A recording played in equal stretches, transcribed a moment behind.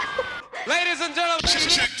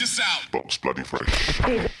Check this out. Box bloody fresh.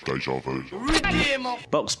 Deja vu.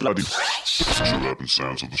 Box bloody True urban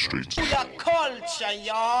sounds of the streets. We are culture,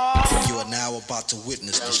 y'all. You are now about to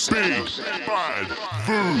witness the Big bad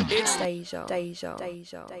boom. It's Deja.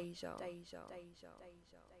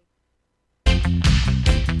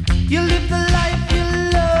 You live the life you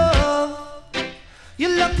love. You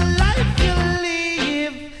love the life you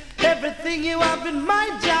live. Everything you have in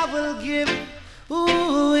mind, I will give.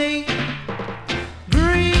 Ooh,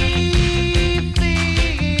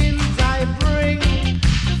 greetings I bring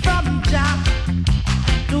from Jah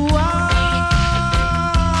to all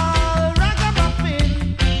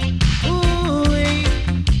ragamuffin. Ooh,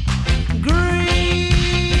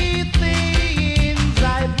 greetings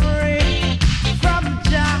I bring from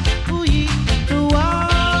Jah to all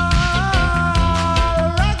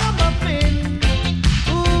ragamuffin.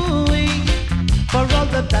 Ooh, for all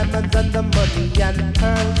the diamonds and the money and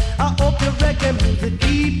pearls, I hope your reggae music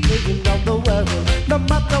keep playing around the world. No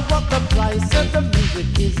matter what the price, and the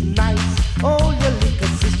music is nice. Oh, your liquor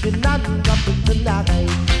system and nothing tonight.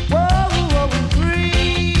 Whoa, whoa,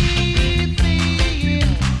 greetings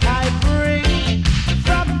I bring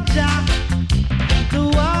from Jah to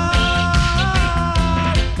all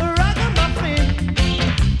ragamuffin.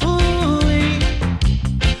 Ooh,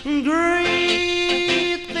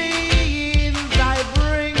 greetings I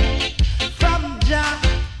bring from Jah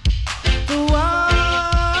to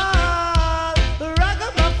all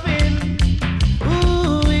ragamuffin.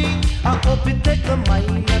 Ooh, I hope it take the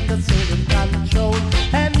mind and the soul in control.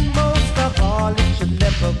 And most of all, it should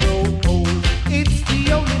never grow old. It's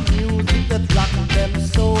the only music that rocks them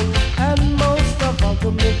soul. And most of all,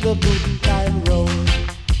 to make the good time roll.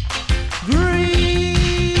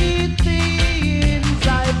 Greetings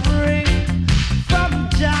I bring from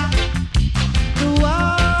Jah to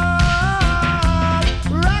all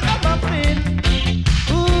ragamuffin.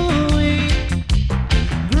 Ooh,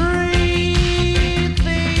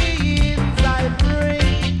 greetings I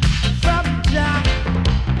bring from Jah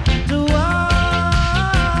to all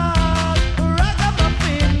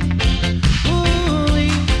ragamuffin. Ooh,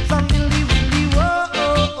 some dilly willy whoa,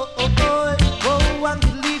 whoa, one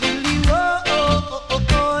dilly dilly whoa,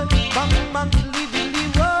 bang bang dilly dilly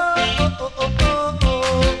whoa,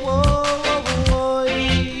 whoa.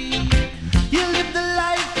 You live the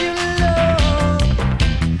life you love.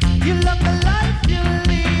 You love the life you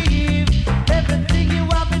live. Everything you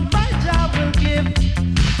have in my job will give.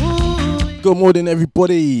 Ooh, Good morning,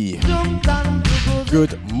 everybody. dum dum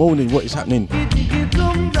Good morning. What is happening?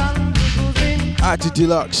 Out to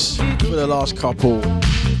Deluxe for the last couple.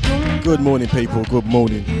 Good morning, people. Good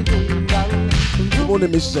morning. Good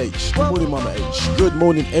morning, Mrs. H. Good morning, Mama H. Good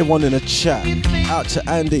morning, everyone in the chat. Out to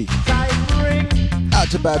Andy. Out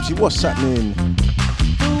to Babsy. What's happening?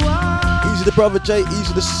 Easy the brother J.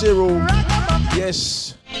 Easy the Cyril.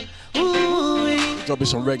 Yes. Dropping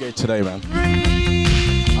some reggae today, man.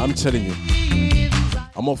 I'm telling you.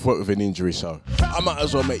 I'm off work with an injury, so I might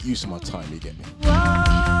as well make use of my time, you get me?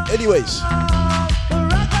 Anyways,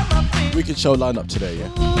 wicked show lineup today, yeah?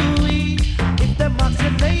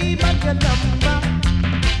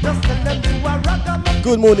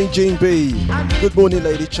 Good morning, Jean B. Good morning,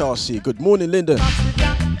 Lady Chelsea. Good morning, Linda.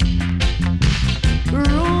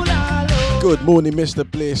 Good morning, Mr.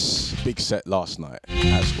 Bliss. Big set last night,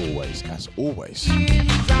 as always, as always.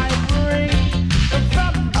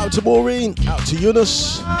 Out to Maureen, out to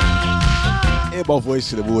Eunice. Hear my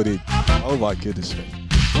voice in the morning. Oh my goodness, man.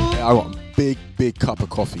 Yeah, I got a big, big cup of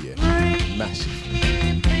coffee here. Massive.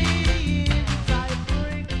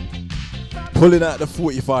 Pulling out the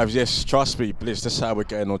 45s, yes, trust me, Bliss, that's how we're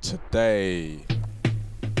getting on today.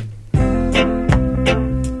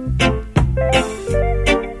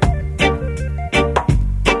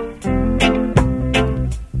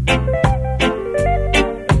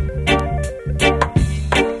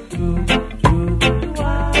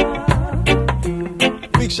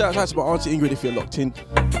 Big shout out to my auntie Ingrid if you're locked in.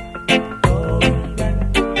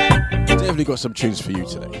 Definitely got some tunes for you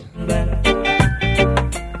today.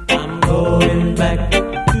 Going back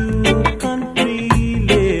to country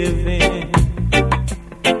living,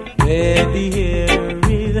 where the air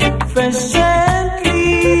is fresh and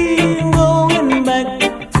clean. Going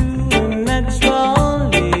back to natural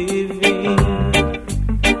living,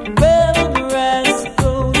 where the grass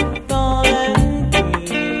grows tall and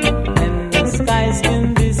green, and the skies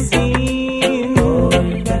can be seen.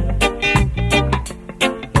 Going back.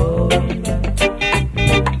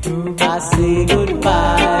 I say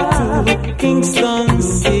goodbye to Kingston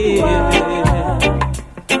City.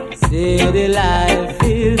 City life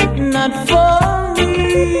is not for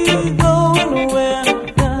me. Going where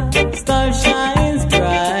the star shines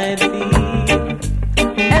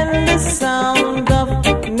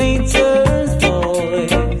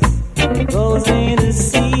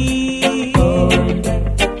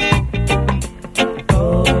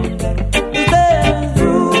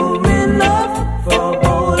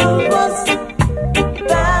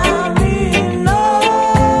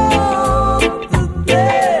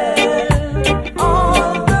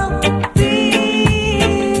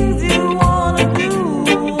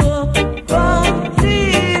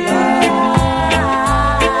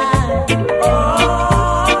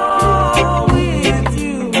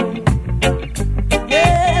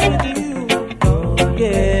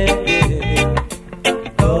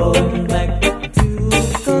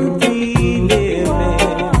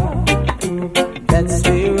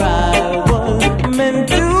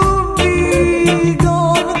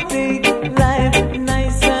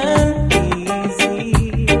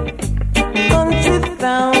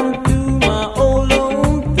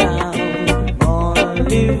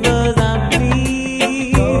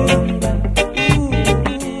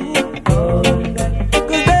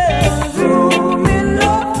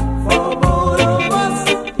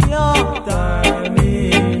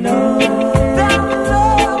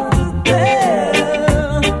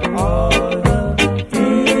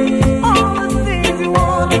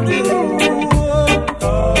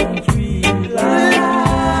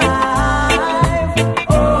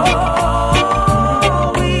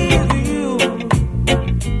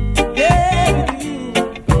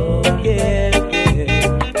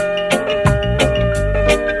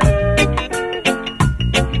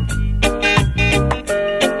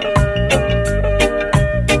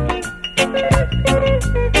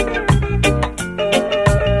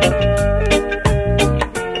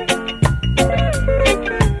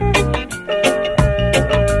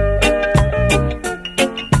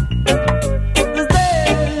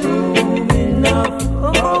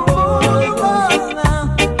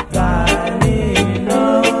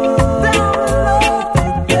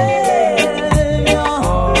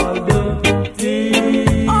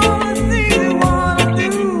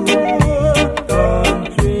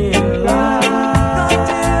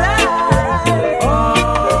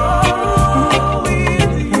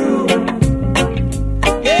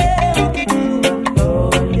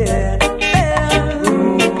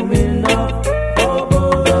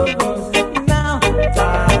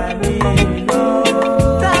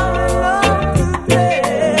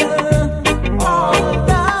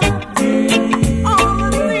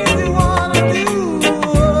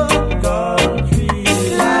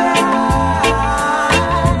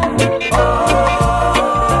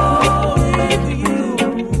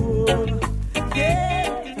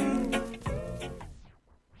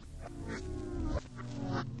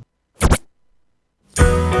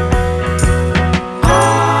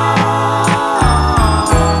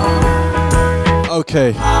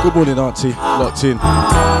Okay, good morning, Auntie. Locked in.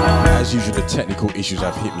 As usual, the technical issues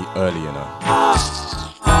have hit me early, you know.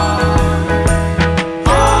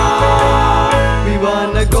 We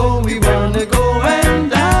wanna go and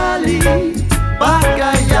dally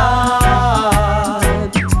backyard.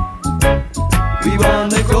 We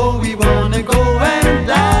wanna go and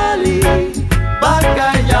dally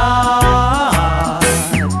backyard.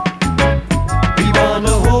 We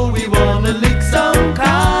wanna lick some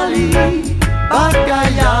Cali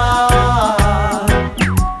backyard.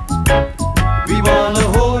 We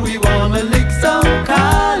wanna lick some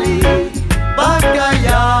Cali backyard.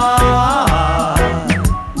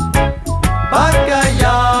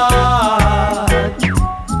 Backyard.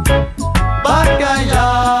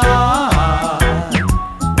 Backyard.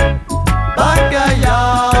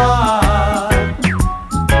 Backyard.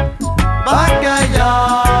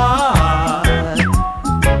 Backyard.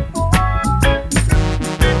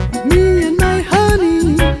 Me and my honey,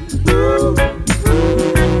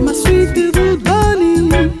 my sweet little bunny,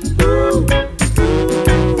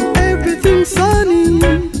 everything's sunny,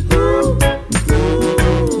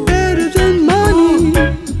 better than money.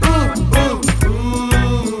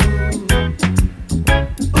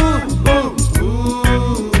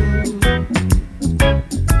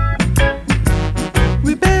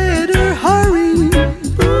 We better hurry,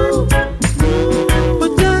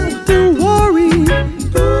 but not to worry.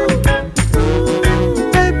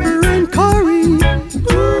 Pepper and curry,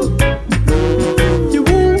 you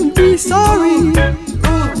won't be sorry.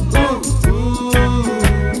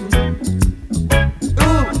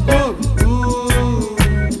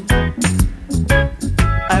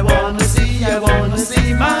 I wanna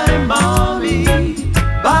see my mommy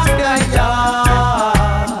backyard.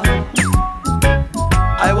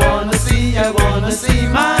 I wanna see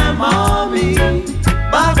my mommy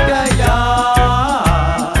backyard.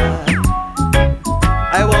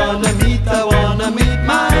 I wanna meet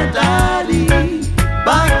my daddy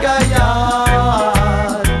backyard.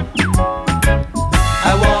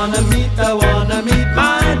 I wanna meet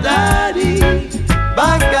my daddy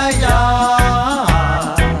backyard.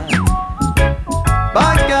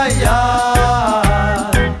 Backyard.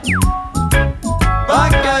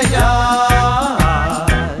 Backyard.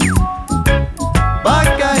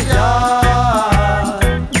 Backyard.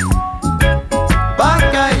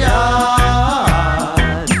 Backyard.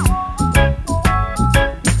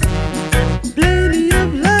 Plenty of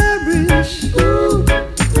lavish,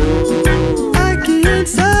 I can't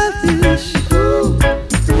selfish.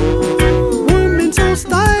 Women so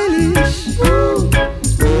stylish,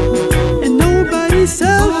 and nobody's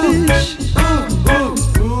selfish.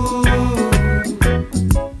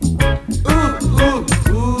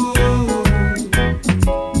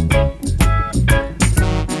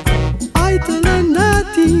 Idle and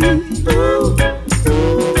naughty,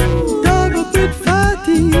 dog a bit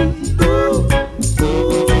fatty,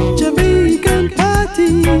 Jamaican party,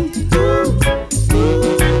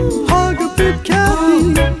 hog a bit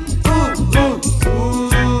catty.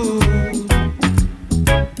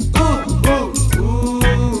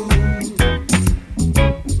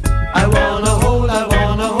 I wanna hold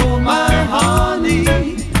my honey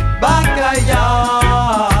backyard.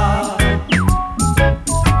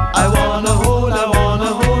 I wanna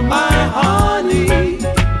hold my honey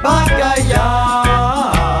backyard.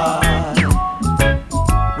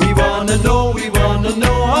 We wanna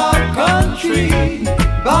know our country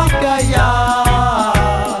backyard.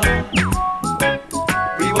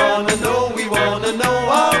 We wanna know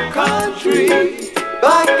our country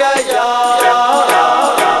backyard.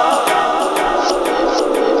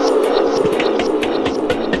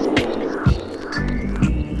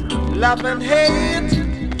 Love and hate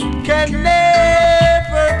can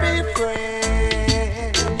never be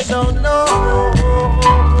friends. So no,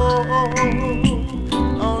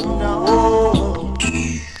 oh no.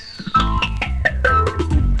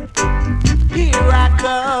 Here I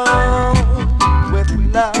come with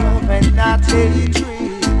love and not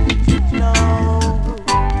hatred. No,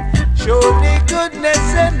 surely goodness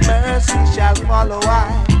and mercy shall follow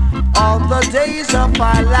I all the days of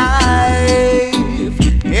my life.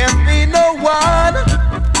 Envy no one,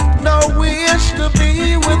 no wish to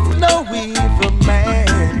be with no evil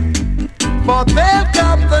man. For there'll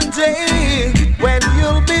come the day when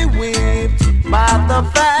you'll be whipped by the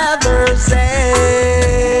Father's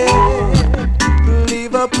hand.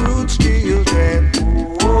 Leave a brute children.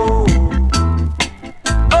 Oh,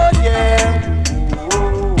 oh yeah.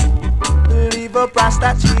 Oh, leave a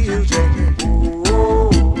Rasta children. Oh,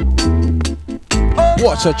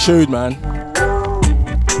 What a tune, man.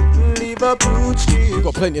 leave a brute children. We've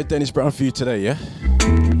got plenty of Dennis Brown for you today, yeah?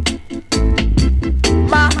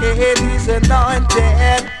 head is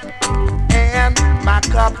anointed and my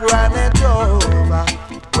cup runneth over.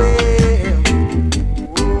 Well,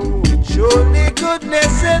 surely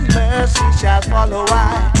goodness and mercy shall follow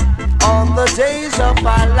I all the days of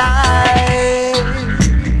our life.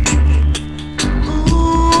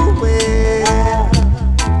 Ooh, well,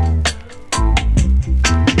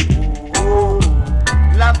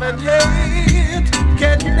 love and hate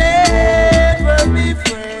can never be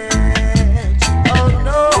friends. Oh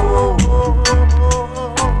no,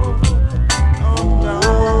 oh no.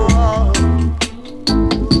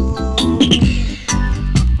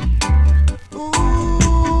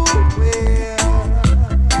 Ooh, well,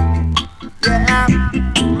 yeah,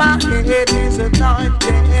 my head is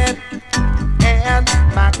anointed and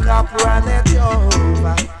my cup runneth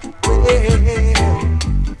over. Well,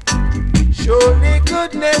 surely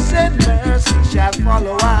goodness and mercy shall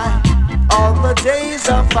follow I all the days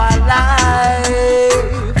of our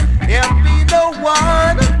life. There'll be no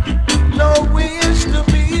one, no wish to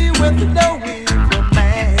be with no evil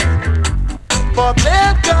man. For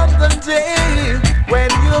there comes the day when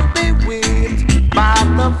you'll be whipped by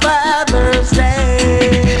the Father's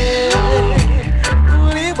hand.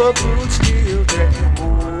 Evil brutes children.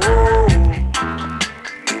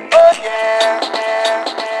 Oh yeah.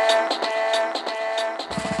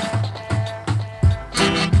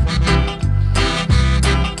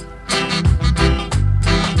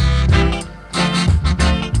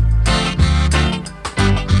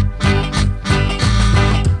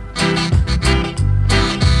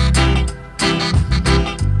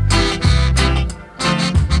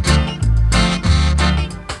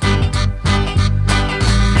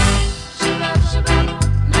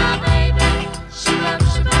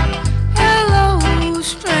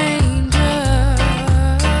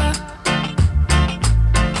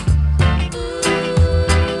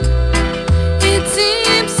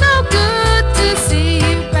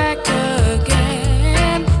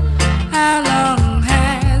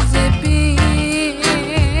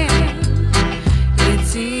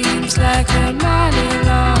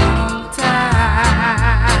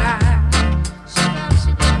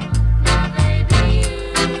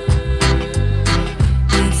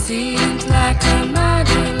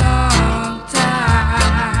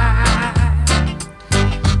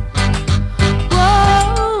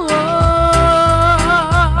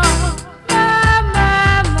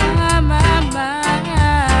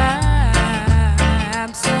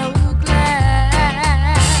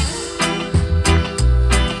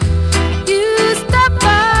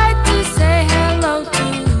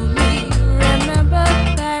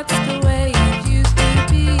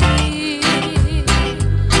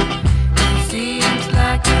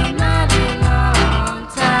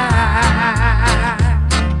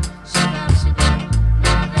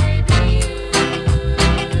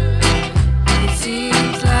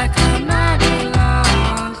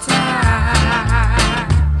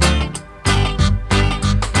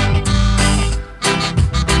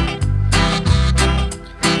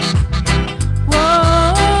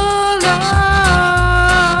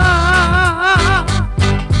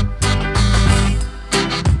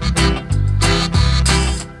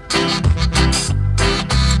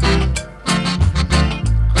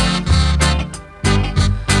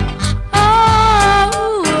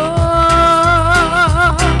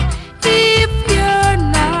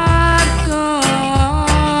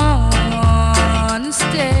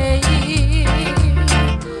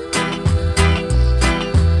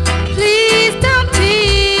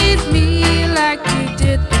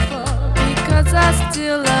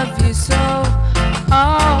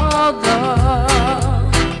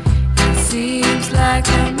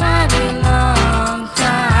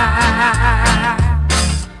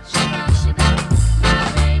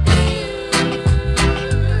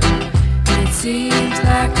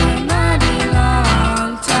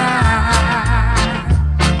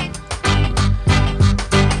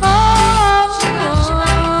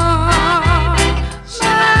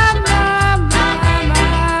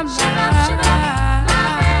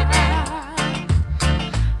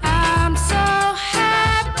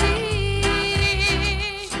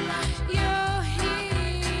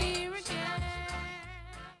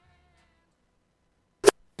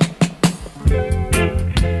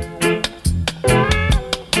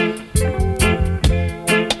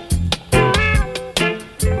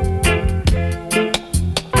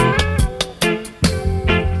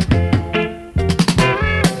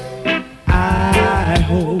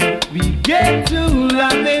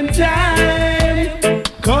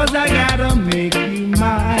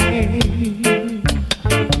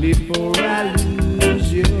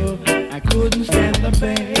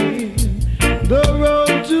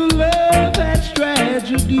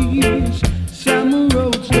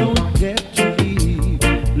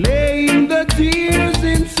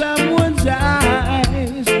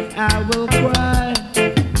 I will cry.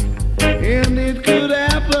 And it could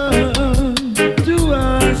happen to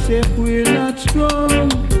us if we're not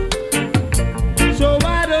strong. So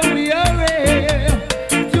why don't we hurry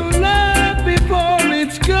to love before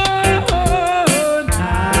it's gone?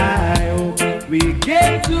 I hope we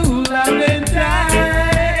get to love in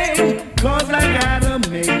time, 'cause I gotta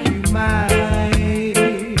make you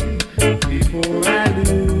mine. Before I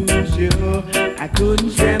lose you, I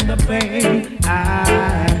couldn't stand the pain.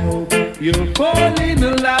 I hope you'll fall in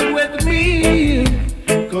love with me,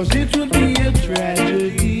 'cause it would be a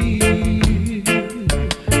tragedy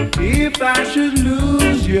if I should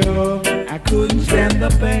lose you. I couldn't stand the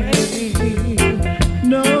pain.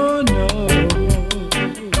 No, no.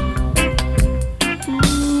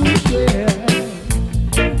 Ooh, yeah.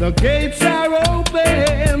 The gates are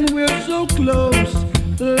open, we're so close.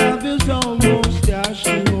 Love is almost our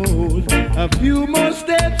road. A few more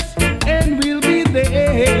steps and we'll be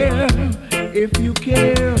there. If you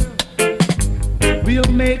care,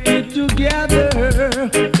 we'll make it together.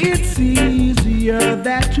 It's easier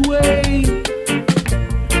that way.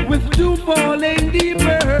 With two falling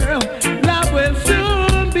deeper, love will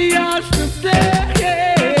soon be ours to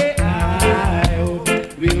stay. I hope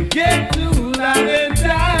we'll get to love in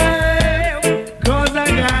time, 'cause I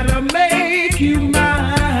gotta make you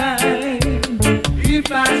mine.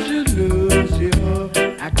 If I should lose you,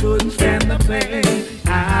 I couldn't stand the pain.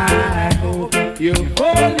 I hope you'll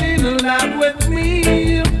fall in love with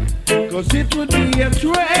me, 'cause it would be a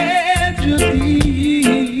tragedy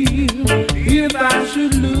if I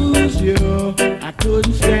should lose you. I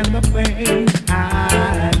couldn't stand the pain.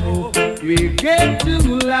 I hope we get to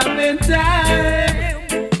love in time,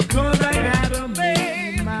 'cause I gotta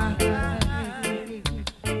make my mind.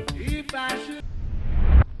 If I should.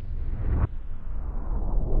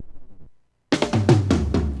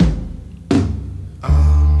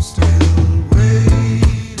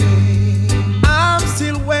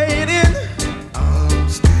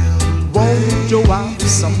 You have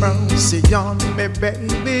some mercy on me,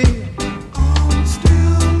 baby. I'm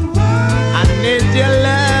still waiting. I need your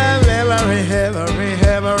love every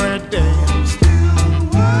day. I'm still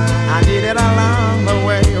waiting. I need it along the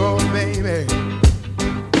way, oh baby.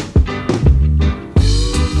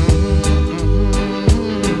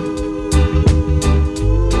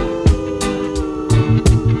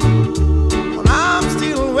 I'm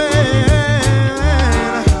still waiting.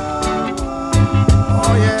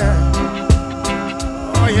 Oh yeah.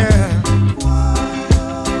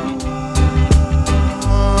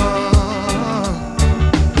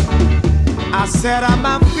 I said on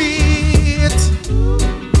my feet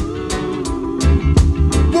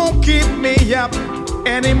won't keep me up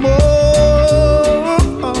anymore.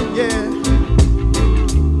 Oh yeah.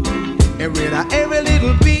 And with every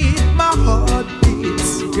little beat my heart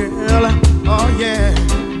beats, girl. Oh yeah.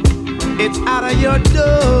 It's out of your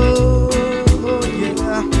door. Oh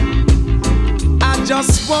yeah. I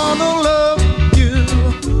just wanna love you,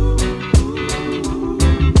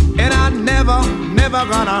 and I never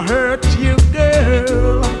gonna hurt you,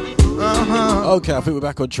 girl. Okay, I think we're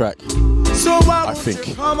back on track. So I think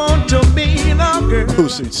you come on to me now, girl. We'll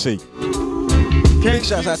soon see. Big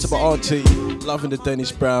shout out to my auntie, loving the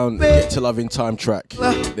Dennis Brown Get to Love in Time track.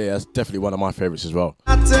 Yeah, that's definitely one of my favourites as well.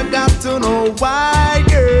 I got to know why,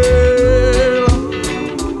 girl.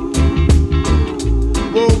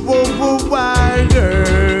 Whoa, why,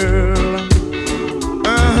 girl?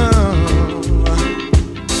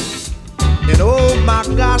 And oh my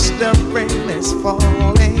gosh, the rain is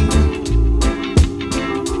falling,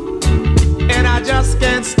 and I just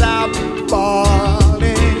can't stop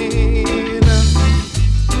falling.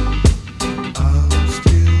 I'm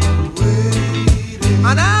still waiting,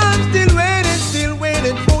 and I'm still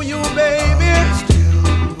waiting for you, baby. I'm still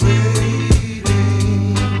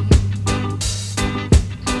waiting.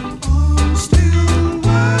 I'm still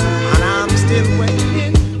waiting, and I'm still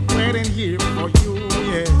waiting here for you,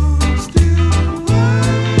 yeah.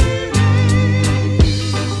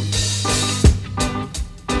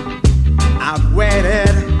 I've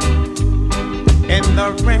waited in the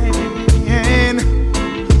rain,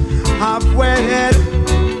 I've waited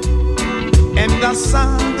in the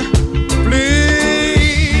sun. Please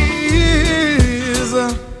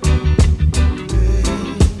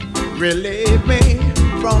relieve me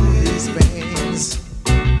from these pains,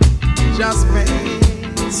 just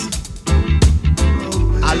pains.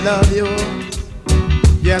 I love you,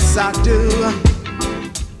 yes I do.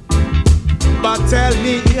 But tell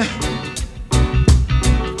me,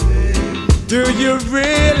 do you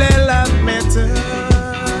really love me too?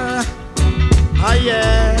 Oh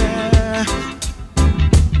yeah,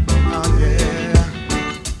 oh yeah.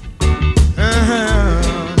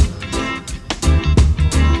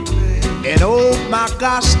 my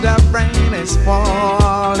gosh, the rain is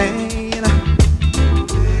falling,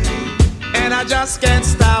 and I just can't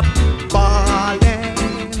stop falling.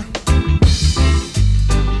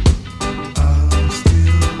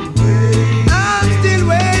 I'm still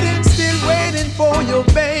waiting for you,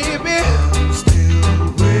 baby. I'm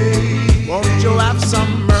still waiting. Won't you have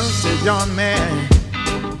some mercy on me?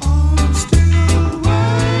 I'm still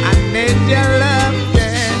waiting. I need your love,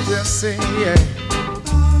 can't you see?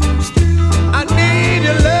 I need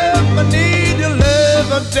your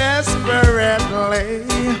love desperately.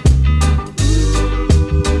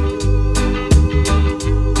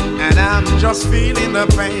 And I'm just feeling the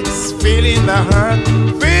pains, feeling the hurt,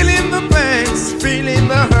 feeling the pains, feeling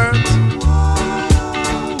the hurt.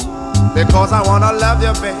 Because I wanna love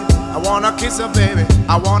you, baby, I wanna kiss you, baby,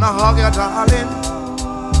 I wanna hug you, darling.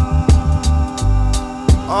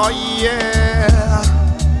 Oh yeah,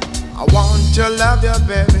 I want to love you,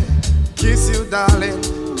 baby, kiss you, darling,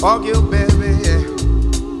 hug you, baby,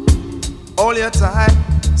 hold you tight,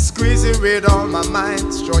 squeeze you with all my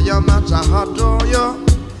might, show you how much I adore you.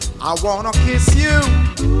 I wanna kiss you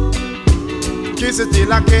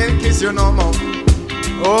till I can't kiss you no more.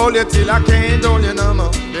 Hold you till I can't hold you no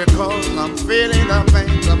more. Because I'm feeling the pain,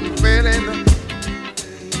 I'm feeling the...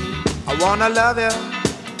 I wanna love you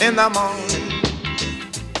in the morning.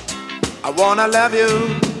 I wanna love you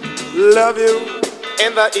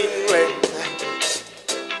in the evening.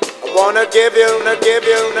 I wanna give you.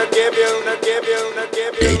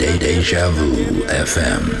 Deja Vu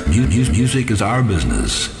FM. Music is our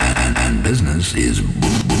business, and business is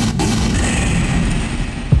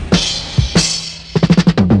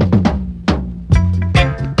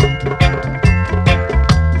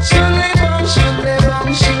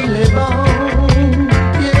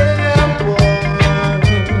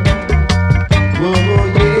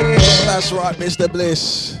That's right, Mr.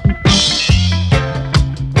 Bliss.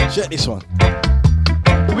 Check this one.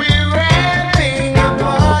 We're having a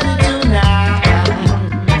party tonight,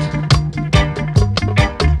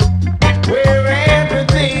 where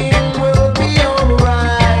everything will be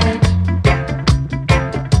alright.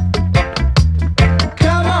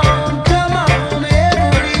 Come on,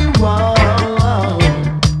 everyone.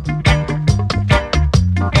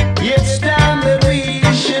 It's time that we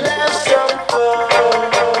should have some fun.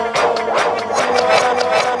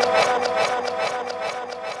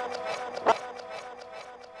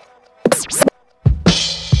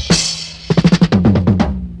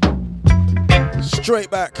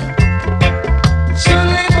 Straight back.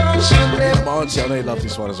 My auntie, I know you love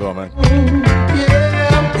this one as well, man.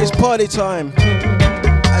 It's party time.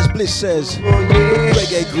 As Bliss says,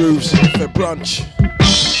 reggae grooves for brunch.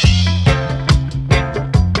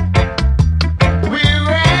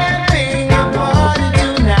 We're having a party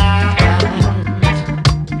tonight,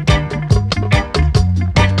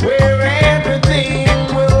 where everything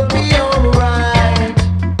will be alright.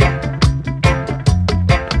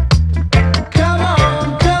 Come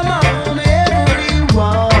on,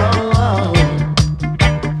 everyone.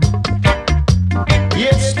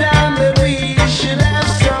 It's time that we should have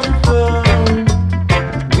some fun.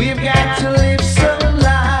 We've got to live some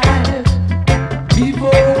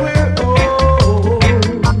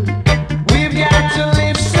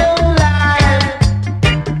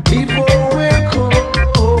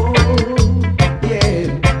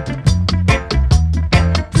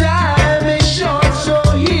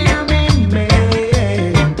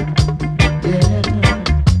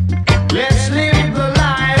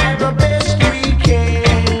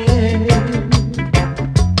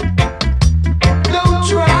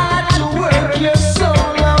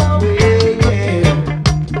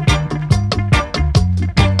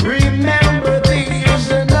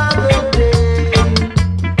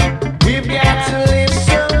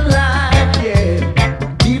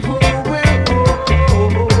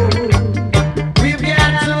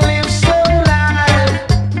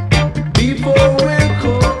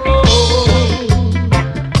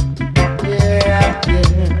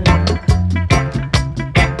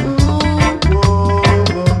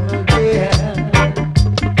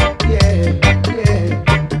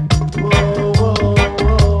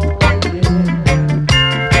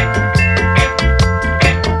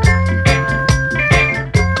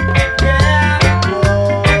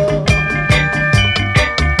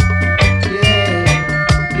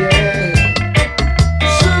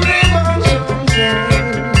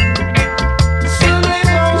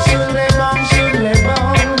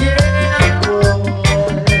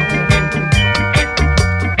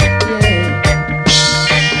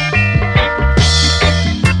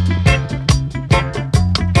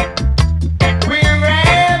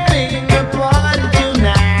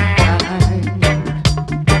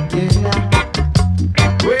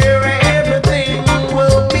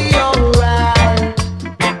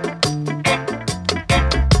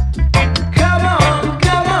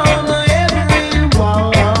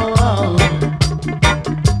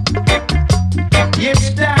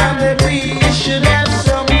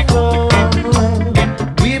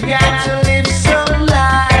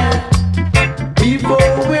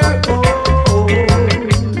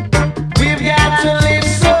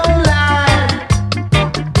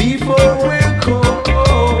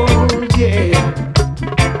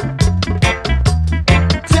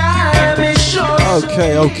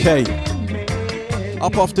Okay.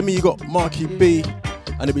 Up after me, you got Marky B,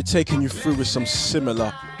 and they'll be taking you through with some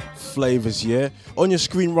similar flavors, yeah? On your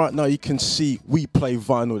screen right now, you can see We Play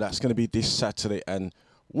Vinyl. That's going to be this Saturday, and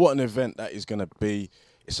what an event that is going to be.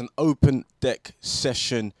 It's an open deck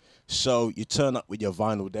session, so you turn up with your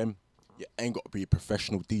vinyl then. You ain't got to be a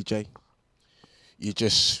professional DJ. You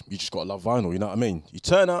just got to love vinyl, you know what I mean? You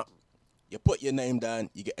turn up, you put your name down,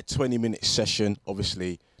 you get a 20-minute session.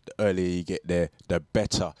 Obviously, the earlier you get there, the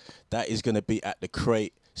better. That is going to be at the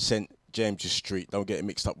Crate, St. James's Street. Don't get it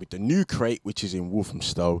mixed up with the new Crate, which is in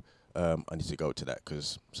Walthamstow. I need to go to that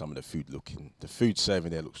because some of the food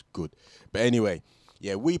serving there looks good. But anyway,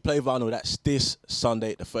 yeah, We Play Vinyl. That's this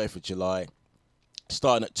Sunday, the 30th of July.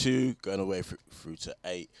 Starting at 2, going away through to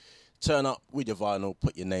 8. Turn up with your vinyl,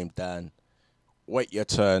 put your name down, wait your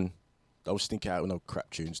turn. Don't stink out with no crap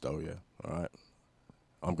tunes though, yeah. All right.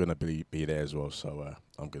 I'm going to be there as well, so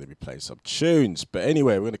I'm going to be playing some tunes. But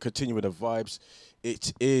anyway, we're going to continue with the vibes.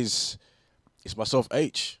 It's myself,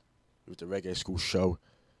 H, with the Reggae School show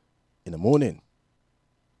in the morning.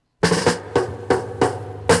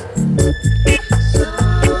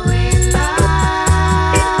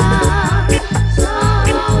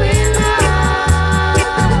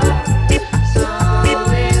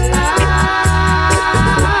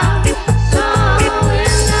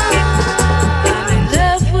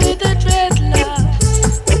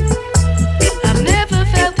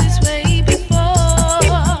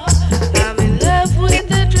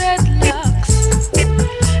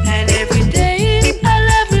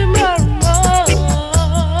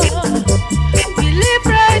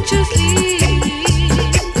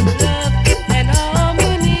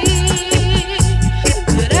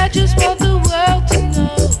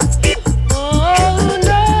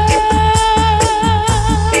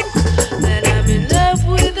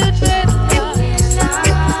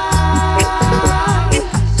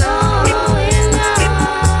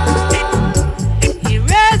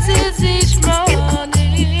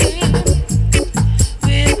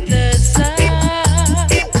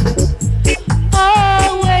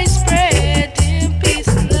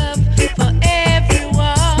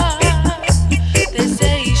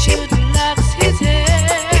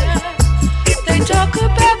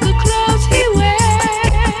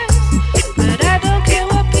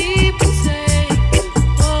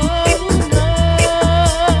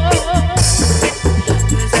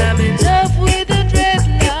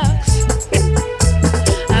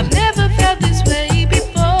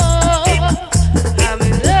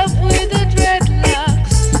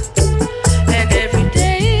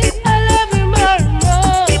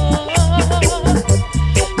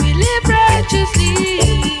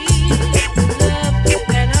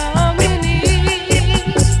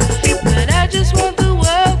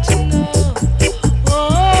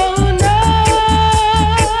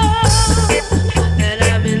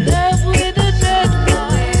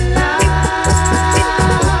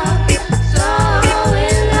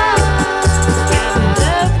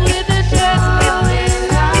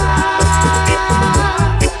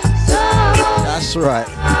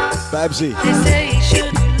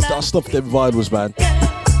 Dust off them vinyls, man.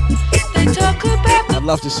 I'd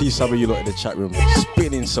love to see some of you lot in the chat room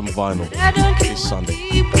spinning some vinyl this Sunday.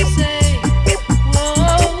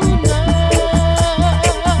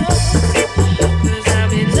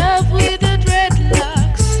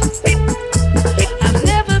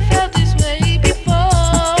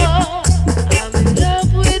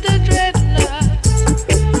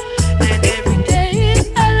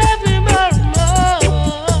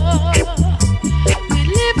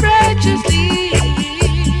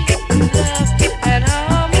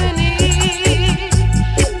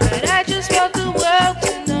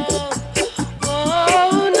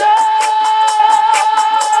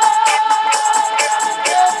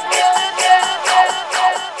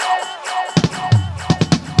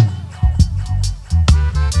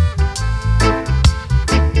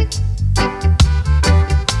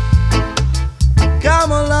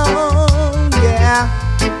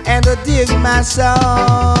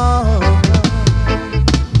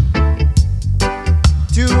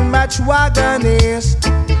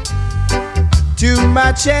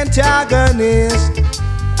 Antagonist.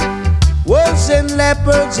 Wolves and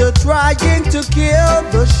leopards are trying to kill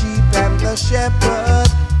the sheep and the shepherd.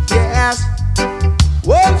 Yes,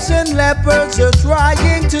 wolves and leopards are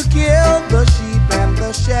trying to kill the sheep and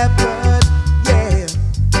the shepherd. Yeah,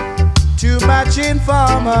 too much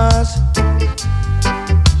informers,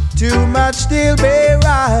 too much steel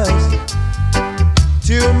bearers,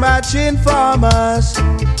 too much informers,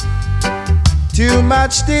 too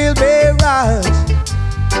much steel bearers.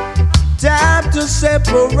 Time to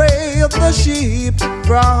separate the sheep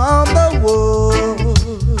from the wolves.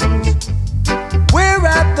 We're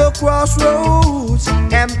at the crossroads,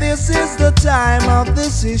 and this is the time of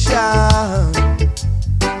decision.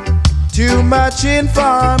 Too much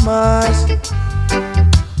informers,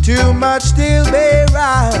 too much steel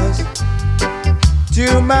bearers,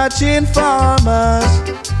 too much informers,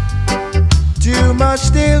 too much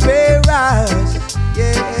steel bearers,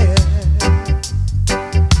 yeah.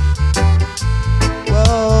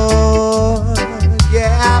 Whoa,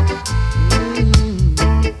 yeah.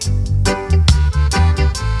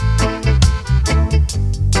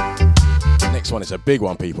 Next one is a big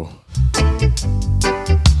one, people.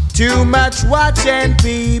 Too much watch and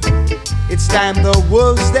peep. It's time the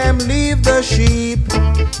wolves them leave the sheep.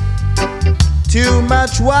 Too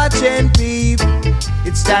much watch and peep.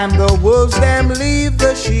 It's time the wolves them leave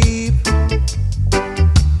the sheep.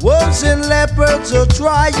 Wolves and leopards are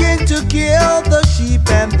trying to kill the sheep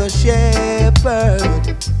and the shepherd.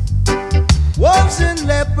 Wolves and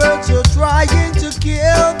leopards are trying to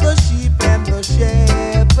kill the sheep and the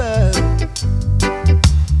shepherd.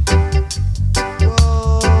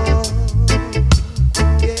 Whoa,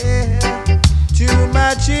 yeah. Too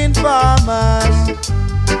much informers,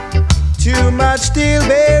 too much steel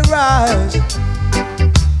bearers.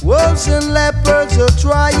 Wolves and leopards are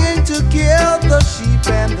trying to kill the sheep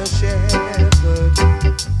and the shepherd.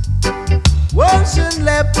 Wolves and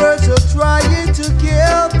leopards are trying to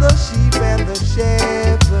kill the sheep and the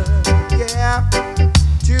shepherd. Yeah.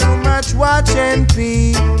 Too much watch and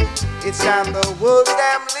peep. It's time the wolves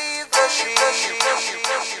them leave the sheep.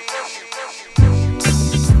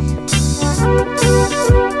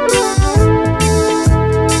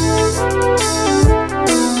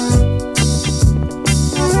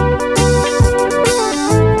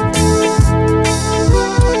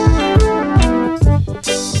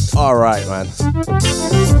 All right, man.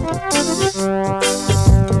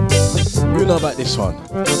 You know about this one.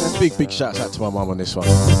 Big shouts out to my mum on this one.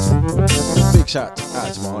 Big shout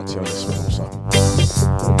out to my auntie on this one also.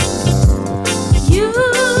 You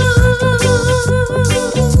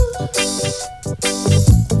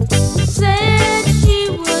said she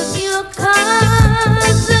was your cousin,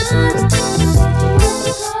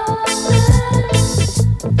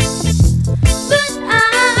 but I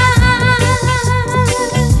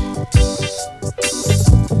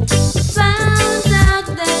found out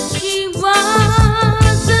that she wasn't.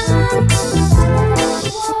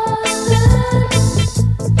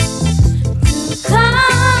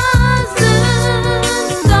 Cousins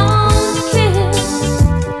don't kiss,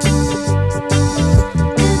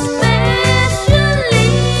 especially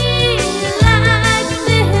like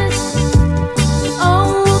this.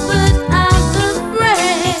 Oh, but I'm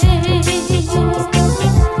afraid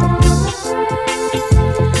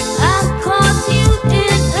I caught you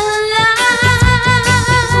in a lie.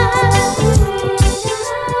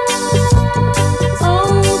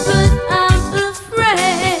 Oh, but I'm afraid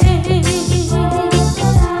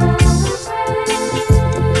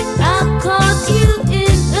I caught you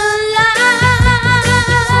in a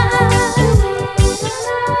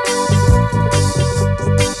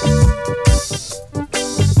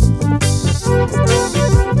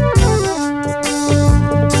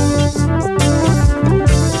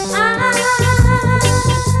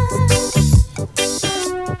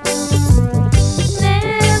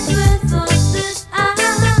never thought that I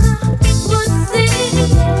would see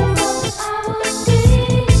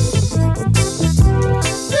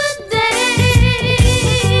the day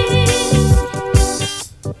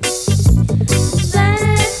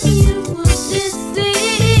that you would deceive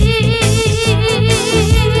me.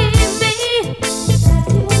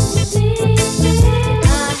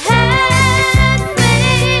 I had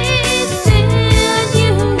faith in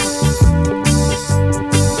you.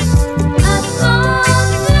 I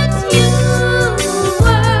thought that you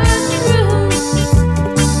were true.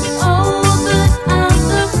 Oh, but I'm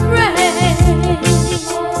afraid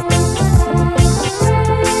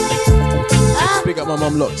Big up my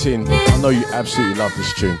mum locked in. I know you absolutely love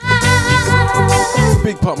this tune.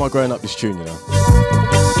 Big part of my growing up this tune, you know.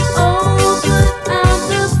 Oh, but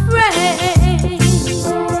I'm afraid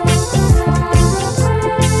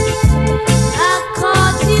I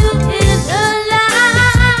caught you in a lie.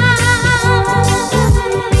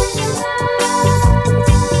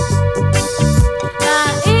 I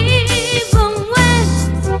even went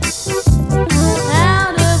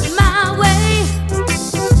out of my way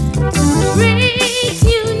to treat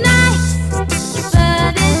you nice,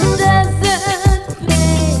 but it doesn't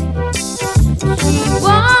pay. She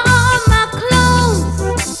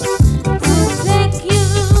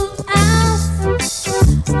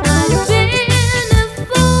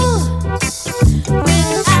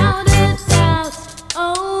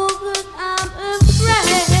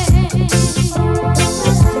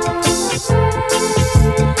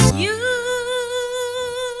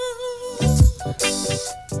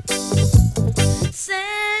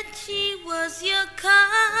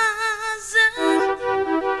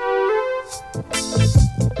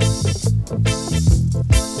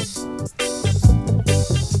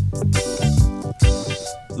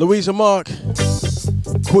Louisa Mark,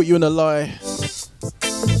 Caught You in a Lie.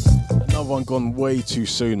 Another one gone way too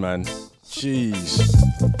soon, man. Jeez.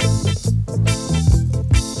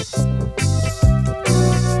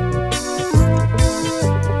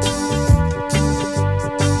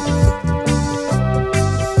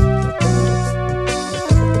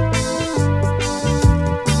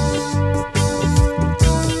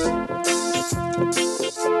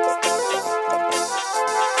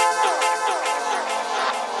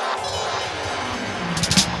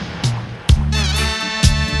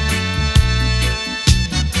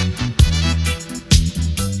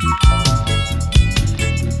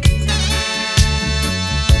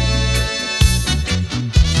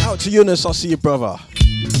 To Eunice, I see you, brother.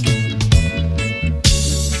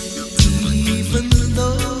 Even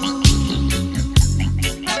though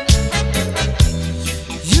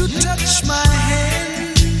you touch my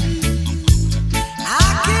hand,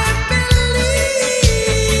 I can't believe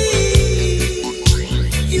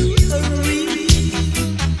you are real.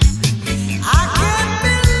 I can't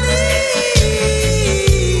believe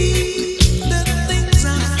the things I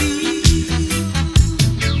feel.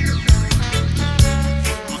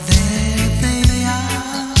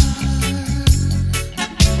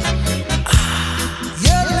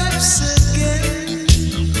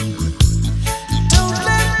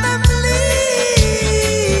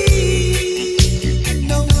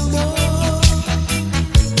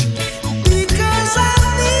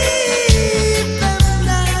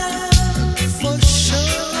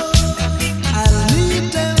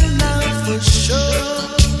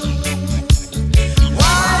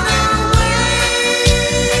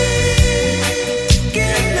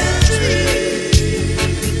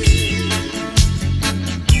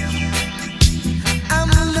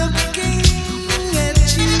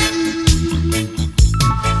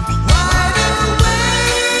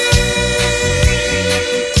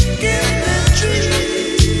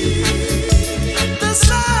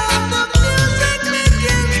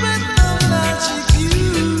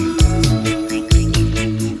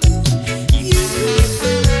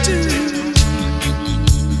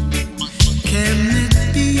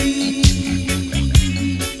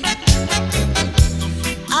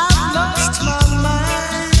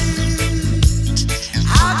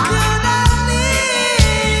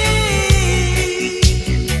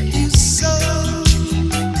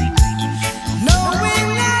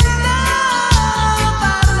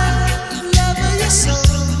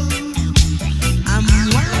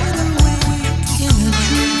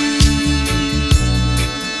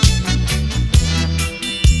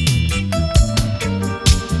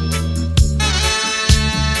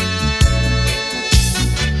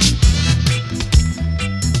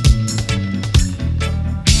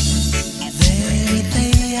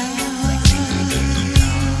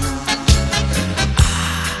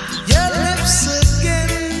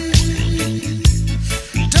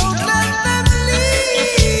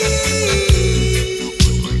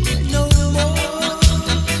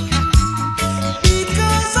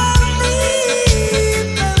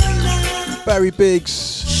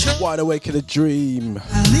 Biggs, Wide Awake in a Dream.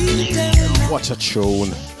 What a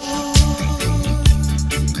tune.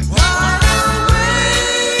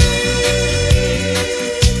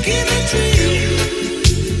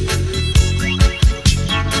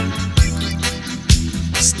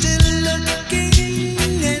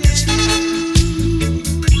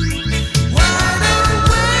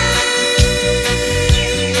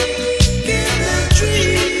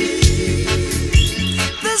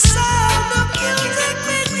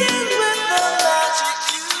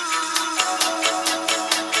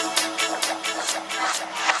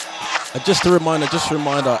 Just a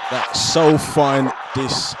reminder that Soul Fine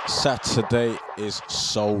this Saturday is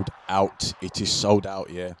sold out. It is sold out,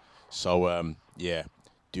 yeah. So yeah,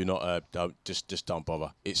 do not don't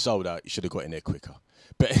bother. It's sold out. You should have got in there quicker.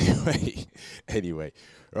 But anyway,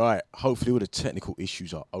 right. Hopefully all the technical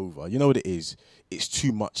issues are over. You know what it is? It's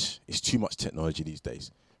too much. It's too much technology these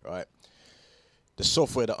days, right? The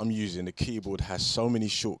software that I'm using, the keyboard has so many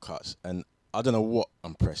shortcuts, and I don't know what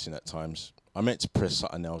I'm pressing at times. I meant to press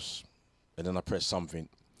something else. And then I press something, and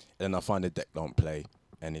then I find the deck don't play,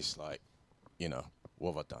 and it's like, you know,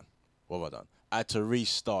 what have I done? What have I done? I had to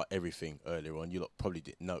restart everything earlier on. You lot probably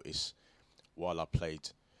didn't notice while I played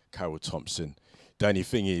Carol Thompson. The only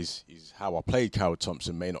thing is how I played Carol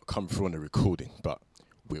Thompson may not come through on the recording, but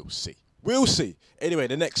we'll see. We'll see. Anyway,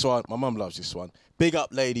 the next one, my mum loves this one. Big up,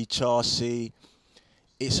 Lady Chelsea.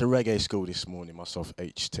 It's a reggae school this morning. Myself,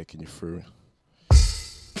 H, taking you through.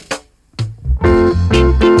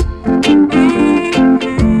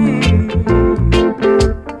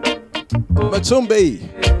 Matumbi.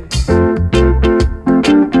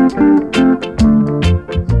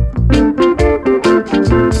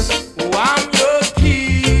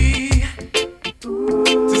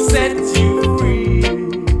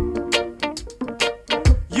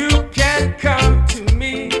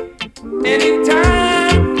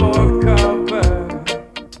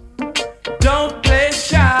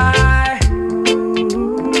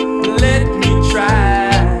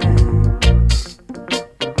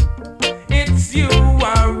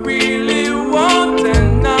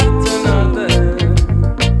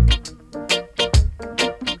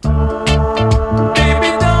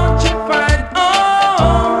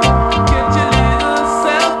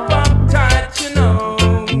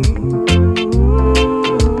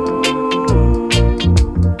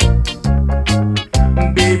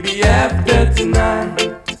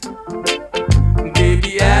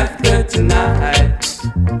 tonight,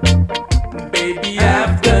 baby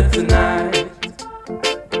after tonight,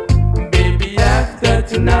 baby after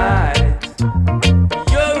tonight,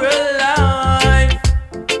 you're alive.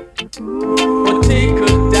 Or take a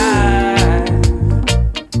dive.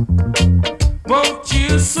 Won't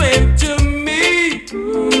you swim to me a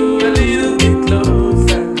little bit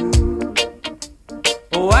closer?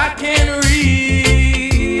 Oh, I can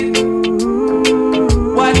read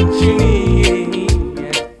what you need,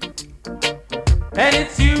 and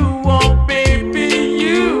it's you, oh baby,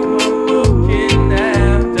 you are looking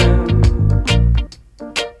after.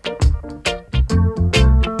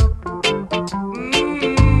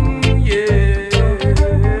 Yeah.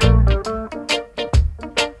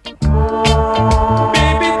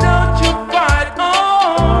 Baby, don't you fight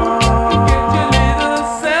on. Get your little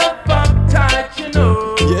self uptight, you know.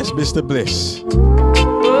 Yes, Mr. Bliss.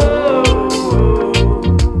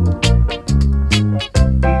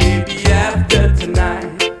 Baby after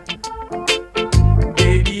tonight,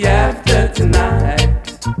 baby after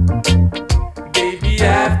tonight, baby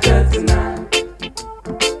after tonight,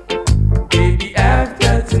 baby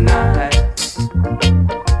after tonight,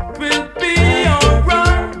 we'll be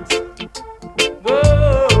alright.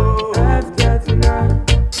 Whoa, after tonight.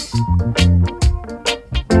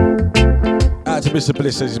 Out to Mr.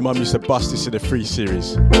 Bliss says his mum used to bust this in the 3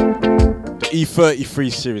 series. The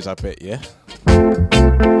E33 series, I bet, yeah?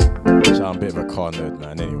 So I'm a bit of a car nerd,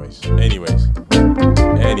 man. Anyways.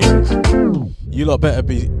 You lot better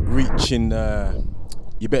be reaching,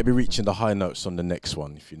 you better be reaching the high notes on the next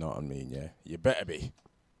one, if you know what I mean, yeah? You better be.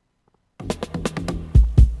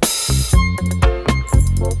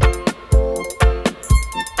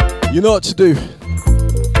 You know what to do.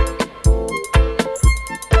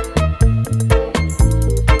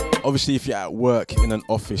 Obviously, if you're at work in an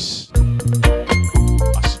office,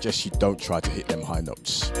 I suggest you don't try to hit them high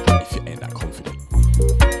notes if you ain't that confident.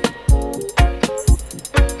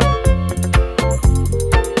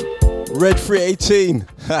 Red 318.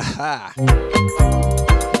 Haha.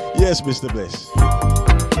 Yes, Mr. Bliss.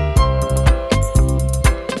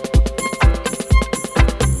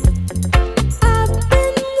 I've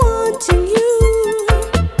been wanting you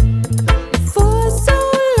for so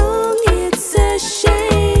long, it's a shame.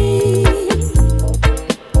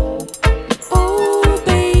 Oh,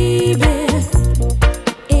 baby,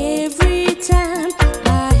 every time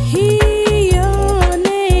I hear your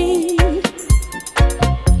name,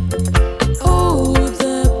 oh,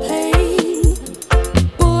 the pain,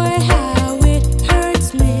 boy, how it hurts.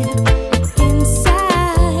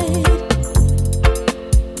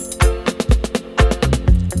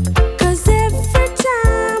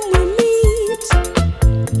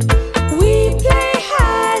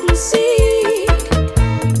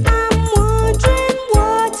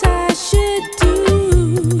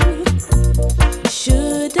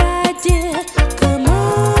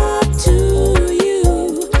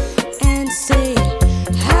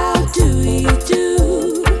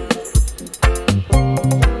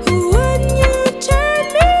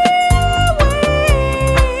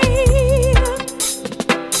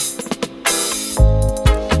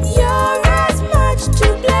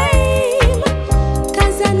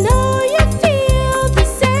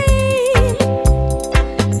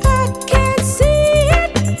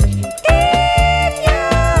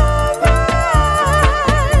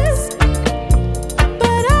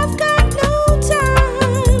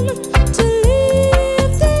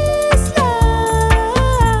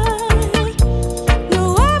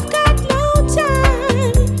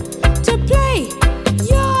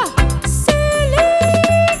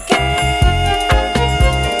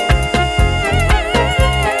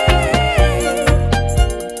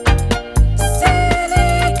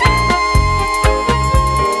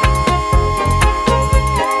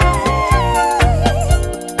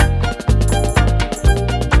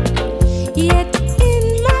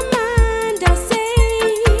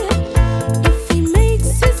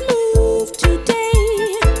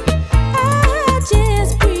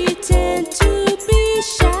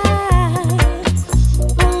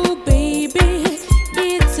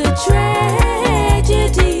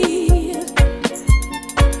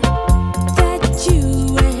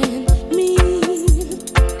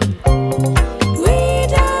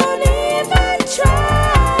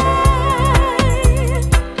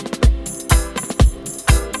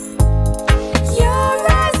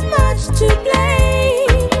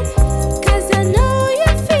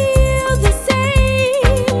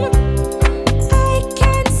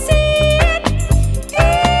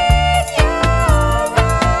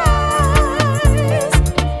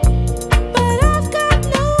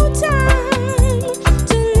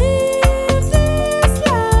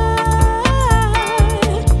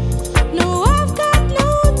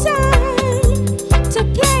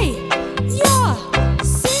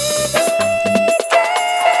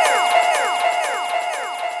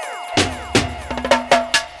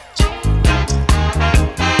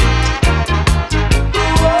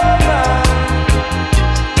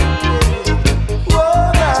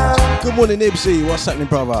 morning, Nibsy. What's happening,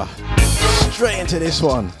 brother? Straight into this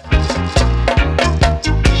one.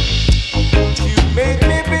 You made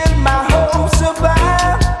me build my hopes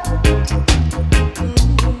about.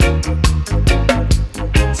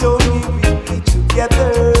 Told me we'd be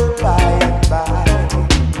together by and by.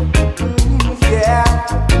 Yeah,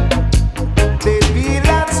 there'd be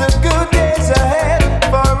lots of good days ahead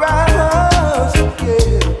for us.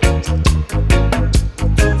 Yeah,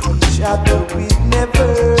 to each other we'd never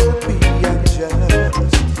be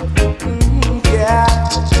unjust. Yeah,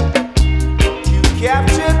 you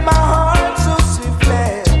captured my heart so swiftly.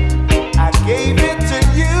 I gave it to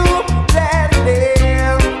you gladly.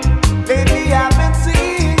 Lately I've been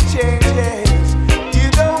seeing changes. You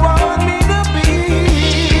don't want me to be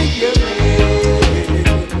your man.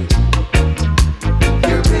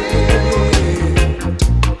 Your man.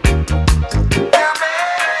 Your man.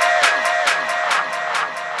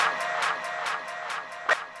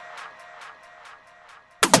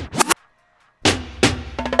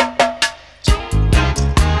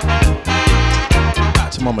 Back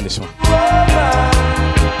to mum on this one.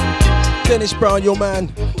 Dennis Brown, your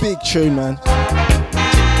man. Big tune, man.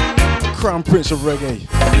 Crown Prince of Reggae.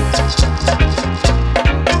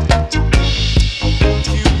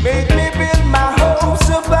 You made me build my hopes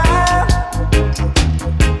about.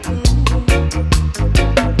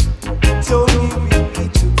 Told me we'd be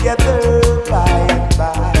together by and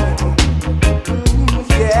by.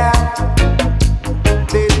 Yeah,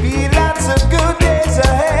 there'd be lots of good days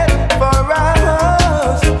ahead for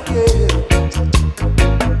us. Yeah,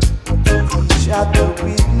 to each other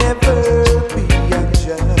we'd never be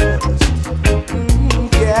unjust.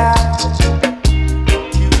 Yeah.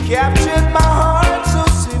 You captured my heart so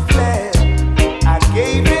swiftly. I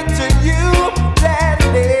gave it to you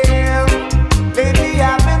gladly. Lately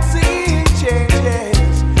I've been seeing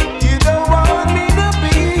changes. You don't want me to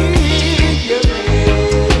be your man.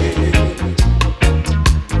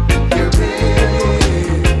 Your man.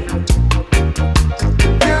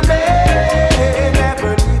 Your man,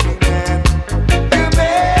 never leaving man. Your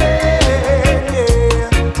man, yeah.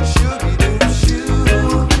 Shoo-be-doo-shoo.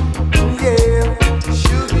 Yeah,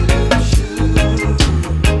 shoo-be-doo-shoo.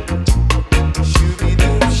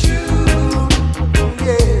 Shoo-be-doo-shoo.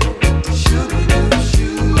 Yeah,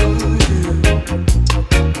 shoo-be-doo-shoo.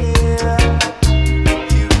 Yeah,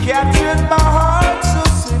 you captured my heart so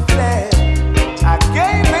swiftly. I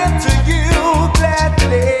gave it to you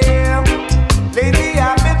gladly. Lately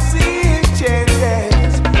I've been seeing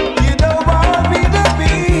changes. You don't want me to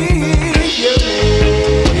be your man.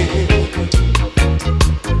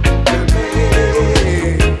 Your man.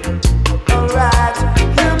 Alright,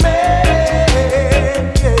 your man,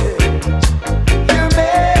 yeah. Your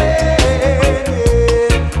man, yeah.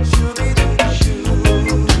 Shoo-be-doo-shoo.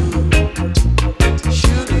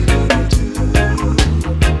 Shoo-be-doo-doo.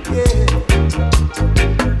 Yeah.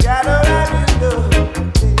 Gotta let it know.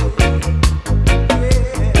 Yeah.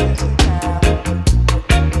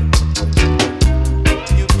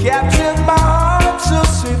 You captured my heart so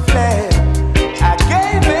swiftly. I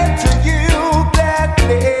gave it to you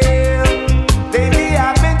gladly. Lately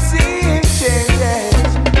I've been seeing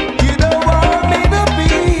changes. You don't want me to be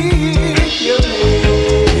your man.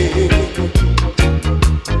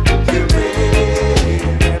 Your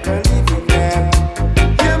man, never leaving man.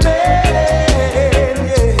 Your man,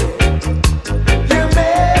 yeah. Your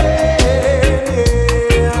man,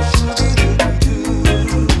 yeah. Shoo-be-doo-doo.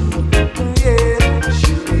 Yeah,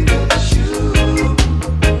 shoo-be-doo-shoo.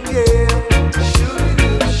 Yeah,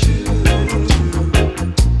 shoo-be-doo-shoo.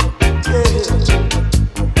 Yeah.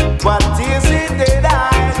 What is it that I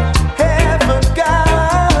haven't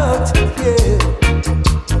got? Yeah.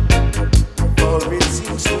 For it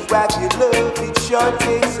seems to wrap your love, it sure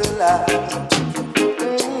takes a lot.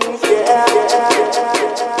 Yeah.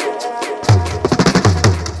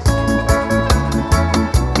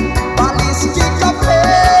 Ballistic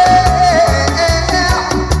affair.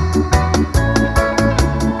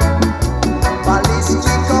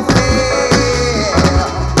 Ballistic affair.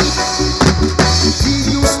 We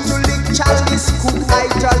used to lick Charlie's cool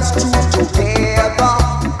idols two together.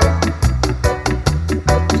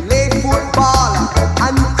 Play football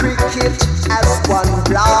and cricket as one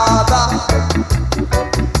brother.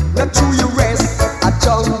 Now to you rest a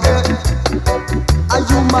jungle, and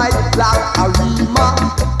you might black a rima.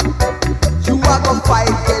 You are gonna fight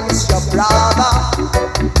against your brother.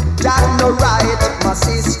 That's no right, my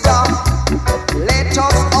sister. Let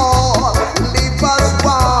us all live as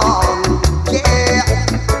one. Yeah.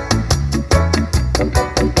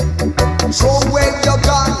 Throw away your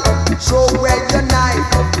gun, throw away your knife.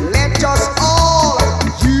 Let us all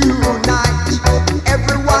unite.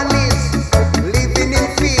 Everyone is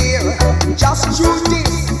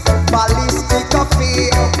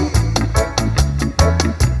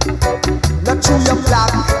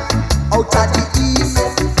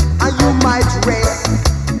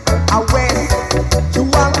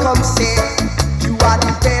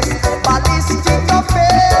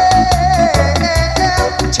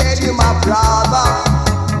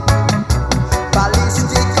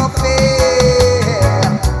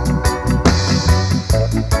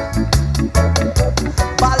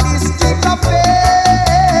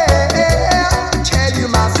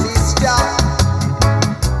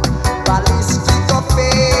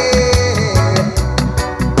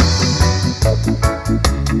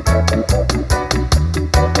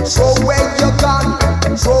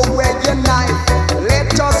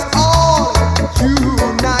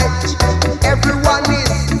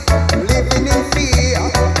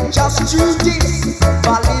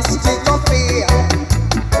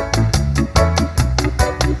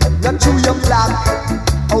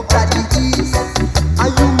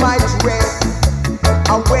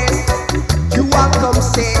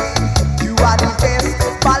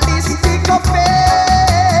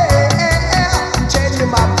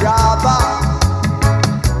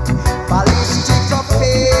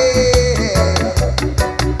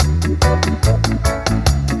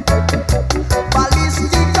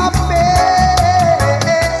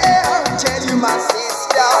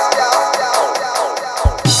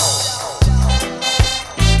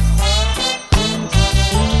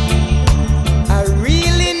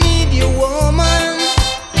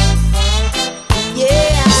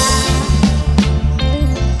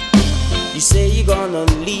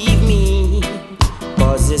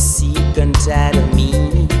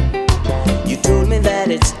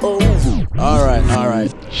over.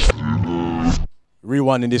 Alright.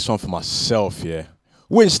 Rewinding this one for myself, yeah.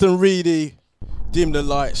 Winston Reedy, Dim the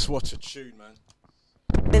Lights. What a tune,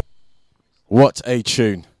 man. What a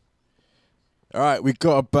tune. Alright, we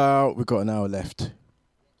got an hour left.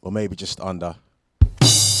 Or maybe just under.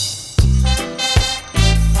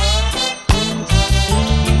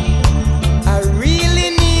 I really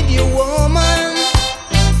need you, woman.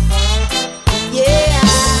 Yeah.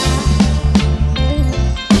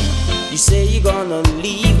 You say you're gonna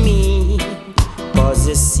leave me, 'cause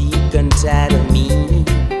you're sick and tired of me.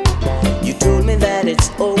 You told me that it's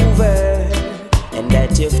over, and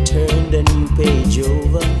that you've turned a new page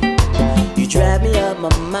over. You drive me up my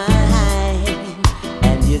mind,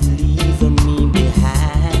 and you're leaving me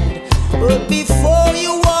behind. But before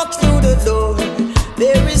you walk through the door,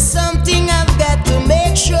 there is something I've got to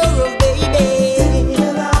make sure of, baby.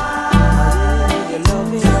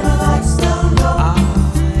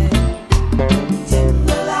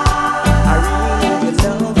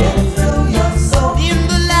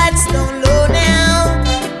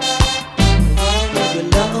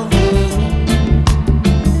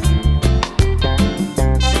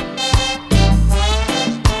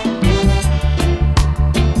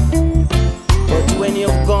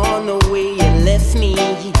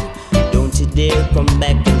 Come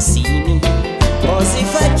back and see me, 'cause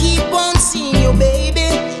if I keep on seeing you, baby,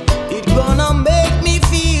 it's gonna make me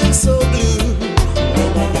feel so blue.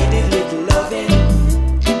 When I needed little loving,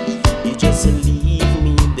 you just leave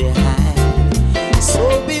me behind.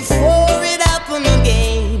 So before it happen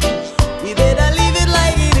again, we better leave it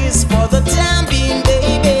like it is for the time being,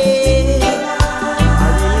 baby.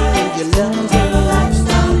 I really need your loving.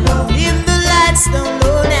 If the lights don't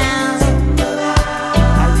low down,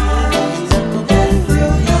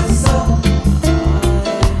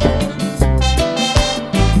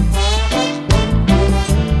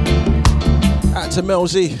 to Mel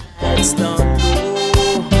Z.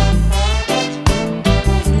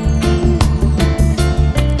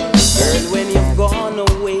 Girl, when you've gone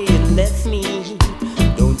away and left me,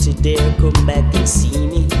 don't you dare come back and see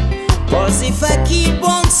me. 'Cause if I keep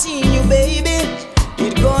on seeing you, baby,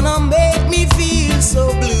 it's gonna make me feel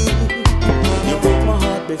so blue. You broke my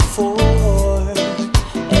heart before,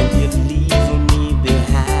 and you're leaving me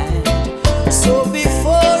behind. So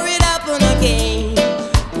before it happen again,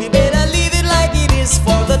 we better leave it like it is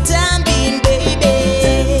for the time being,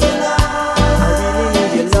 baby. I really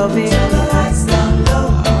need your loving.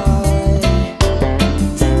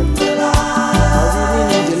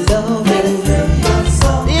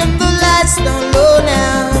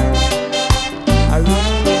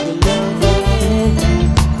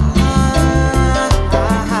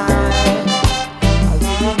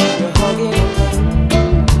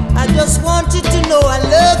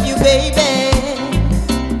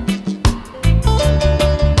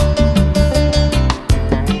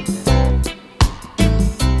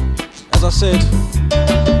 Said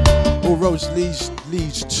all roads leads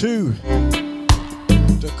to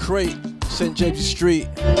the Crate, St. James's Street,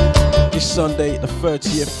 this Sunday the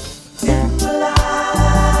 30th.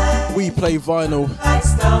 We play vinyl,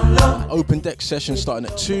 open deck session starting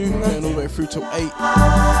at 2, going all the way through till 8.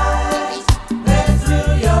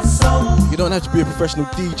 You don't have to be a professional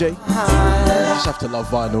DJ, you just have to love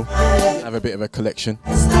vinyl, have a bit of a collection.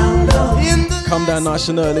 Come down nice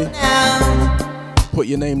and early, put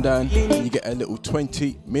your name down, and you get a little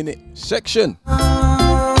 20-minute section.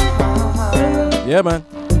 Yeah, man.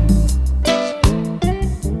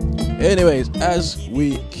 Anyways, as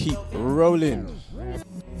we keep rolling.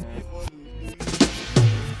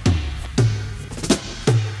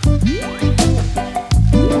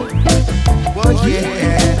 Oh,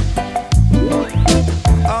 yeah.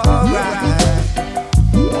 All right.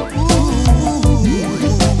 Ooh,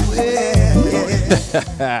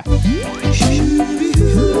 yeah.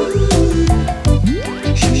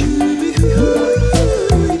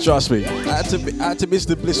 Trust me, I had to miss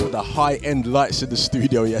the bliss with the high-end lights in the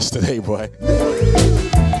studio yesterday, boy.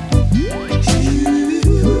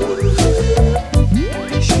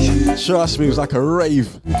 Trust me, it was like a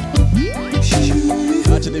rave. I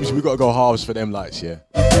had to name, we gotta go halves for them lights, yeah.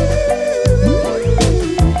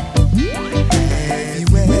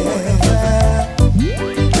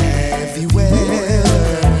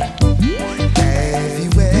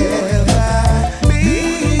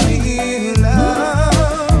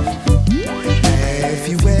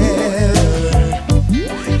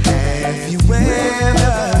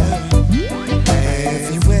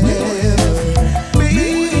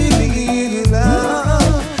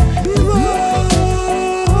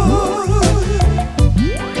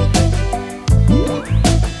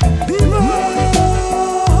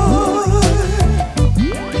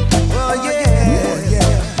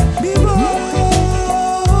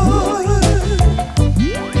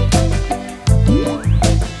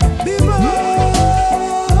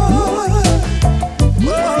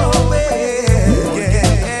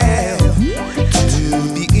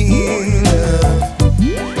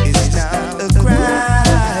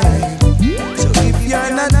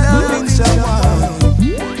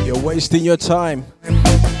 wasting your time.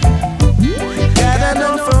 Got a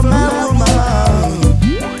note from my woman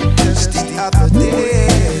just the other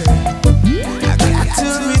day. I got to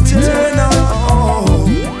return home.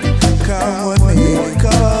 Come with me,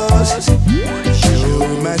 cause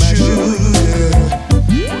you're my sugar.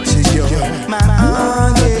 Say you're my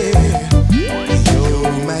honey.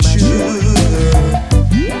 You're my sugar.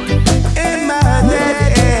 And my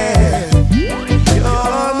daddy.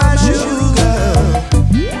 You're my sugar.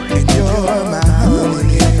 And you're my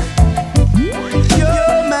honey.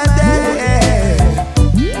 You're my daddy.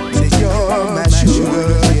 Say you're my sugar.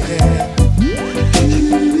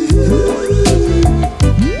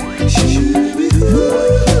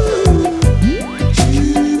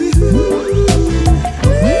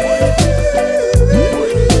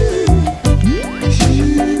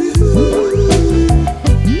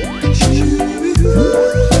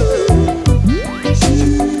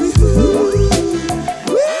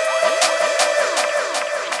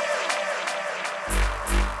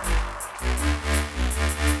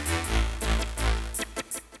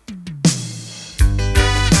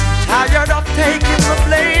 Tired of taking the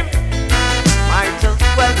blame, might as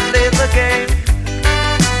well play the game.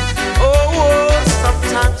 Oh,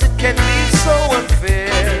 sometimes it can be so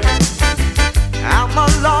unfair. I'm a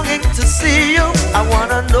longing to see you. I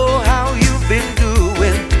wanna know how you've been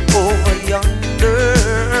doing over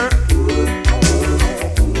yonder.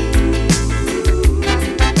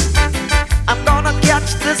 I'm gonna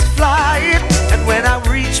catch this flight, and when I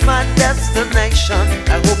reach my destination,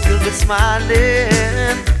 I hope you'll be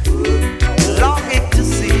smiling, longing to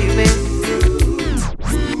see me.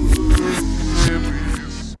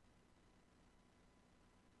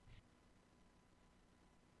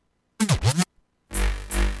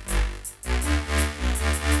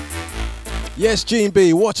 Yes, Gene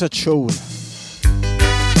B, what a tune.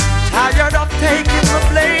 Tired of taking the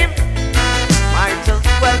blame, might as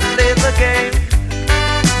well play the game.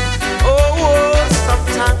 Oh,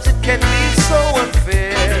 sometimes it can be so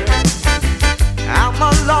unfair. I'm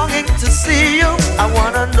a longing to see you. I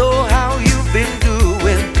wanna know how you've been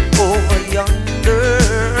doing over yonder.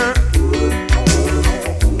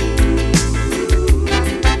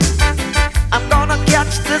 I'm gonna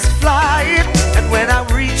catch this flight, and when I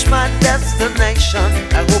reach my destination,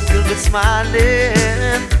 I hope you'll be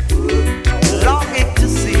smiling, longing to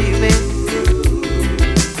see me.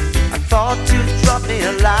 I thought you'd drop me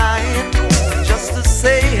a line just to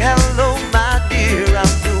say hello, my dear,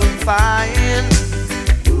 I'm doing fine.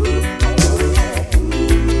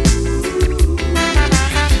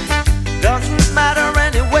 Doesn't matter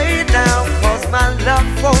anyway now, cause my love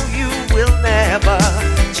for you will never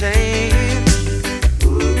change.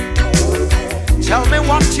 Tell me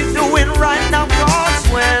what you're doing right now, cause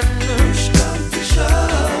when push comes to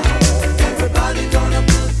shove, everybody gonna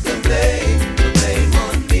put the blame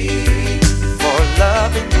on me. For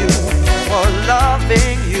loving you, for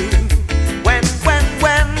loving you. When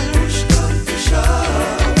push comes to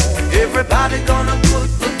shove, everybody gonna put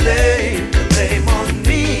the blame on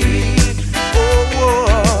me.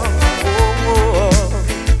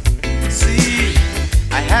 See,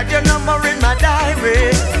 I had your number in my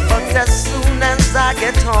diary, but as soon as I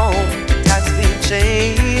get home, it has been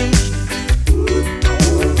changed.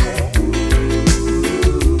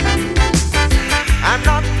 I'm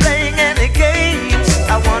not playing any games.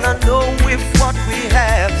 I wanna know if what we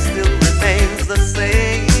have still remains the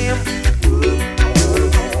same.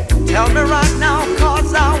 Tell me right now,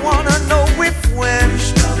 cause I wanna know if when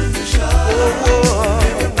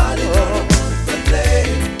everybody gonna put the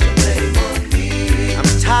blame on me. I'm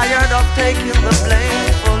tired of taking the blame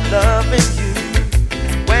for loving you.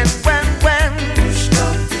 When push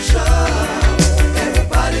comes to shove,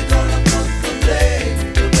 everybody gonna put the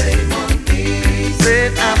blame on me.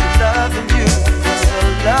 Said I'm loving you, it's a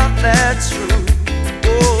love that's true.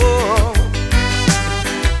 Oh.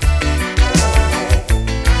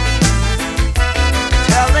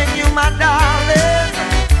 Telling you, my darling,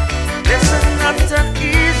 this is not an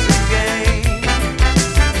easy game.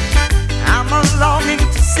 I'm a longing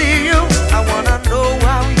to see you. I wanna know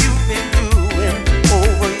how you've been doing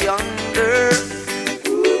over yonder.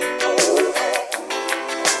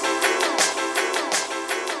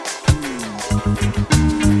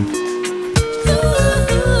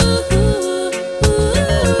 Ooh,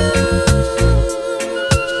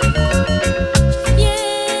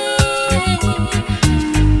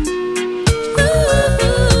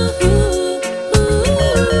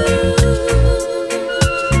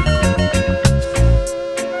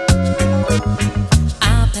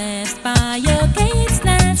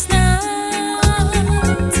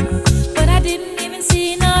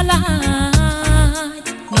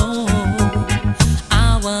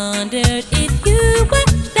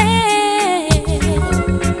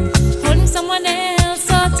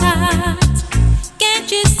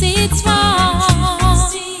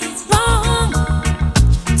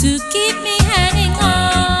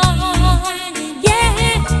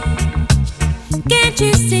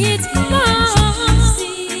 you see it's wrong?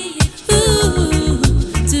 Ooh,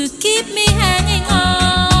 to keep me hanging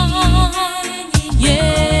on.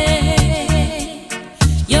 Yeah,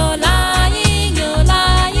 you're lying, you're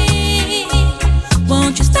lying.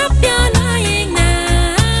 Won't you stop your lying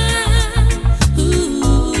now?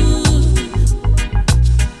 Ooh,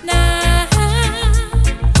 now.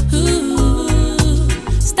 Ooh,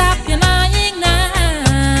 stop your lying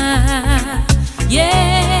now.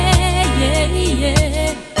 Yeah, yeah,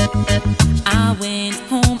 yeah. I went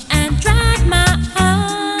home and dried my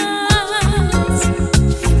eyes.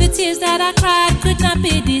 The tears that I cried could not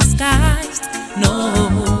be disguised.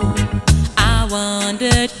 No, I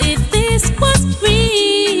wondered if this was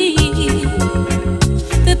real.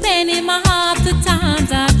 The pain in my heart, the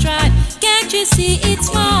times I tried. Can't you see it's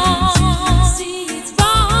wrong?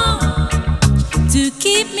 Wrong to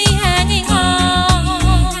keep me hanging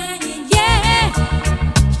on. Yeah,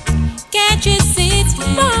 can't you see it's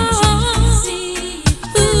wrong?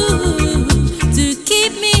 Ooh, to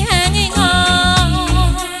keep me hanging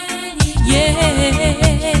on.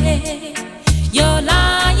 Yeah, you're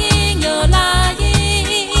lying, you're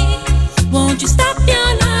lying. Won't you stop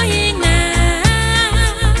your lying now?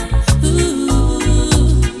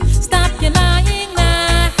 Ooh, stop your lying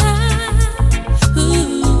now.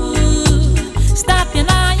 Ooh, stop your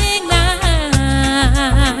lying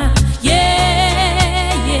now.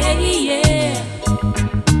 Yeah, yeah, yeah.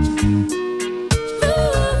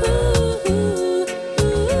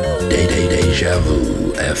 Deja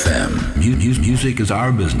Vu FM. Music is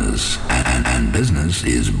our business, and business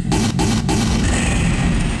is boom, boom, boom.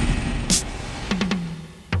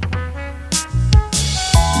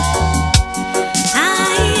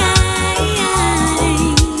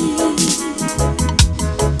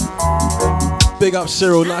 Big up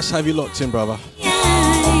Cyril, nice to have you locked in, brother. You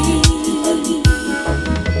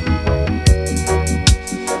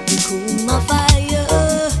cool my fire,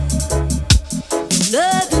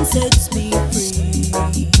 loving sets me free,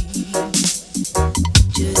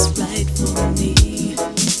 just right for me.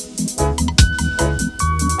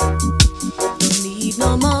 Don't need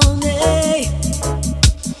no money,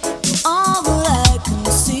 you're all that I can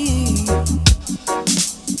see.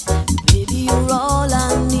 Baby, you're all I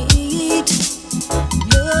need.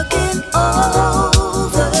 Looking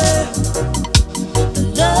over the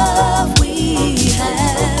love we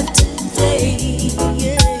have today.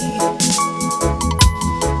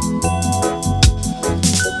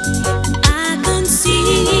 I can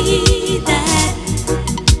see that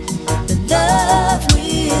the love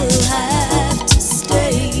will have to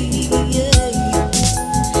stay.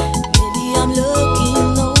 Baby, I'm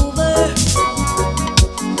looking over,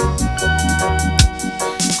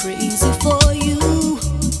 crazy for you,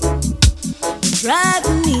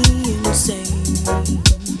 driving me insane,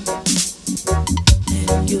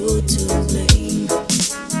 and you're to blame.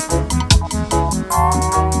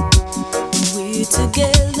 We're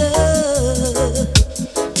together,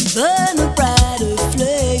 burn a brighter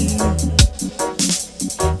flame.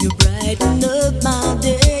 You brighten up my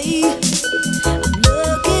day. I'm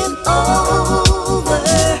looking over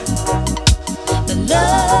the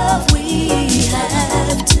love we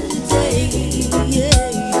have today.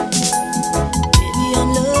 Baby, I'm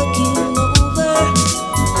looking over.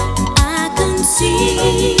 I can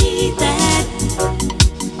see that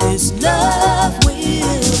this love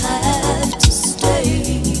will have to stay.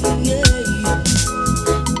 Baby,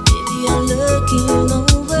 I'm looking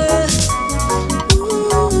over.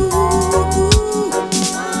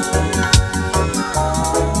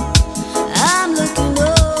 I'm looking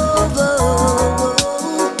over.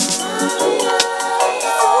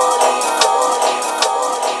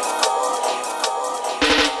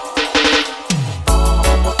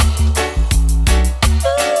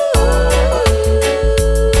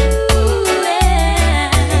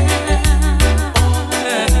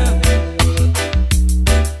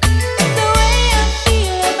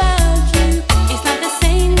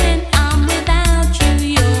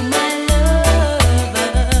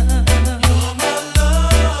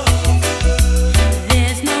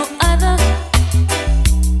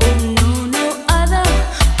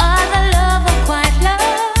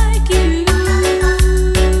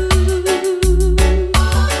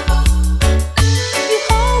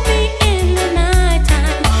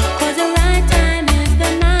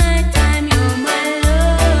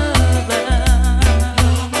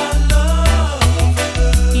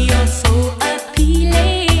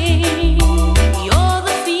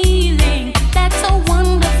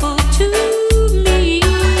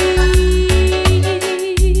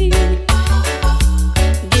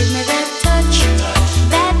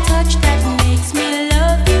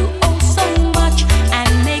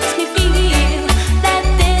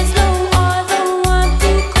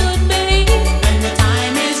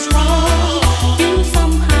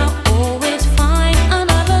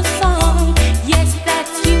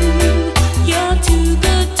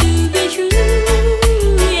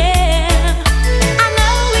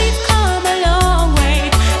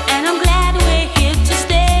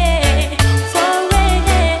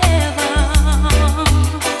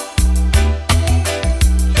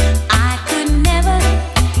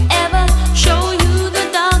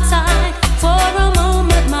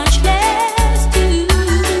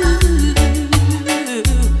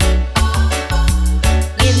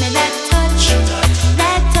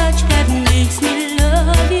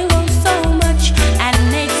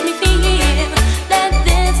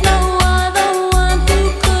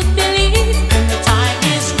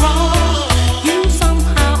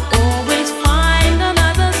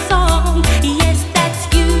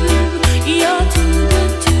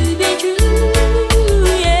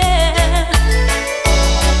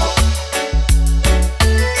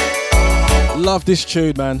 Love this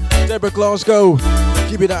tune, man. Deborah Glasgow,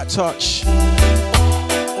 give me that touch.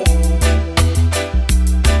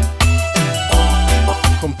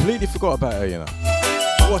 Completely forgot about her, you know.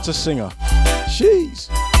 What a singer. Jeez.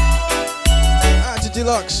 Out to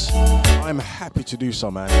Deluxe. I'm happy to do so,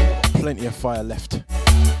 man. Plenty of fire left. So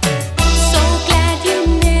glad you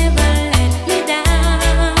never let me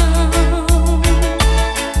down.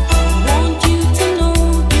 Want you to know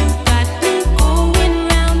you got me going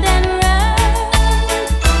round and round.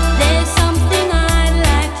 There's something I'd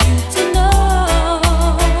like you to know.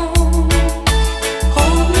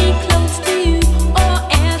 Hold me close to you, or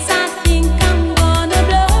else I think I'm gonna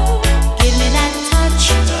blow. Give me that touch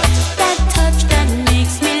that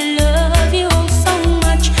makes me love you oh so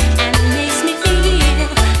much, and makes me feel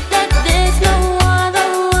that there's no other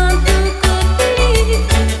one who could believe.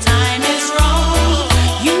 When the time is wrong,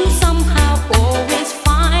 you somehow always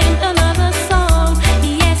find another song.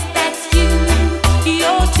 Yes, that's you.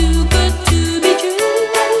 You're too good to be true.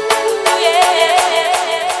 Yeah.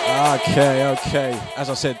 Okay. As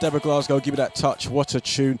I said, Deborah Glasgow, give me that touch. What a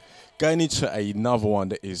tune. Going into another one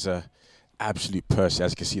that is absolute person.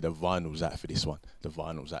 As you can see, the vinyl's out for this one.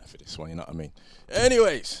 You know what I mean?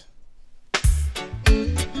 Anyways.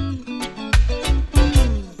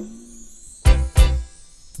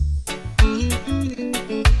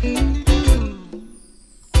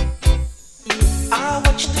 I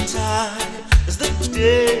watch the time as the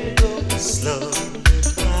day goes slowly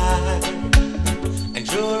by, and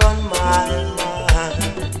you're on my mind.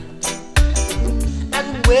 And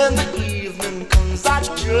when the evening comes, I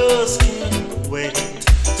just can't wait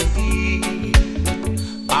to be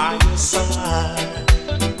by your side.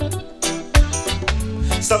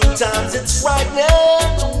 Sometimes it's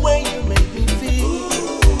frightening the way you make me feel.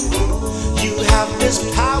 You have this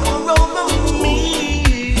power over me.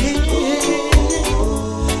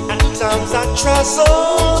 At times I try so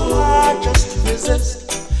hard just to resist,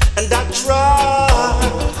 and I try,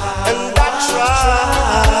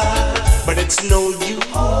 but it's no use.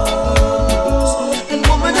 And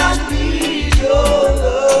woman, I need your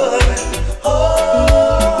loving.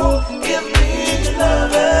 Oh, give me your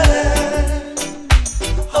loving.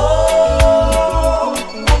 Oh,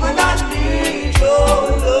 woman, I need your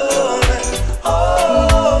loving. Oh,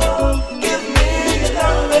 give me your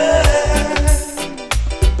loving.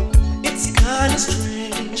 It's kinda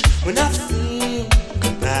strange when I think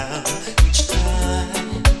about each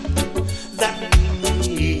time that we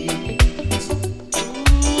meet.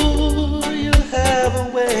 Ooh, you have a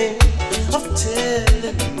way of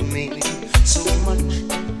telling me so much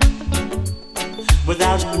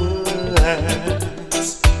without words.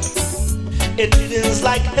 It feels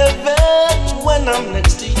like heaven when I'm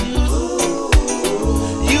next to you.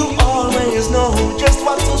 You always know just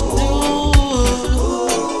what to do.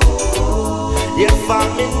 If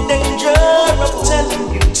I'm in danger of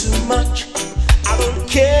telling you too much, I don't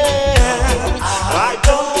care,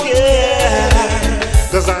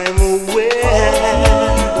 cause I'm aware.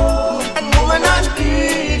 And woman, I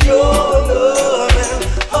need your loving.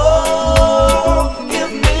 Oh,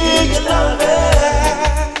 give me your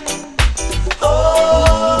loving.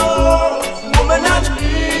 Oh, woman, I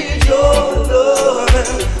need your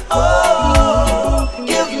loving. Oh,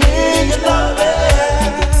 give me your loving.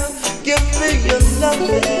 Give me your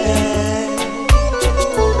loving.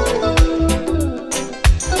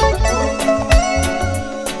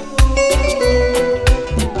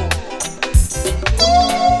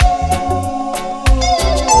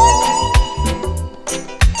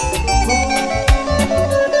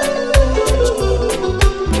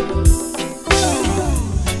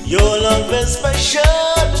 Your love is special,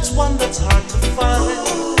 it's one that's hard to find.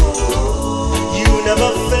 You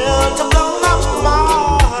never fail to blow my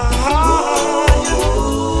mind.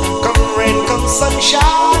 Come rain, come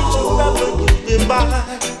sunshine, wherever you be by.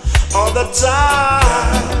 All the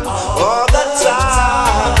time,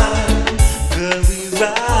 girl, we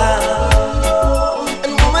ride.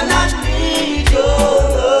 And woman, I need your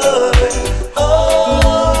loving.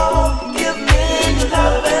 Oh, give me your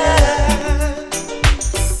loving.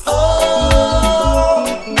 Oh,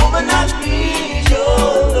 woman, I need your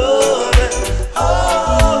loving.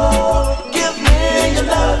 Oh, give me your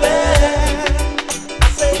loving. I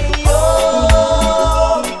say,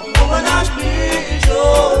 oh, woman, I need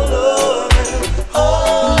your loving.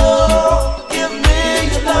 Oh, give me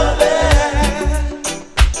your loving.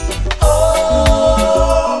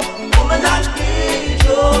 Oh, woman, I need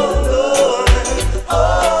your loving.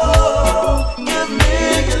 Oh, give me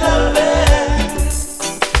your loving.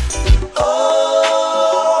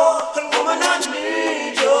 Oh, and woman, I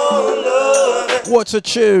need your loving. What a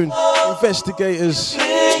tune. Investigators.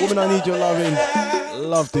 Woman, I need your loving.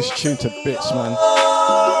 Love this tune to bits, man.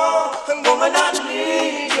 Woman, I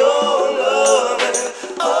need your loving.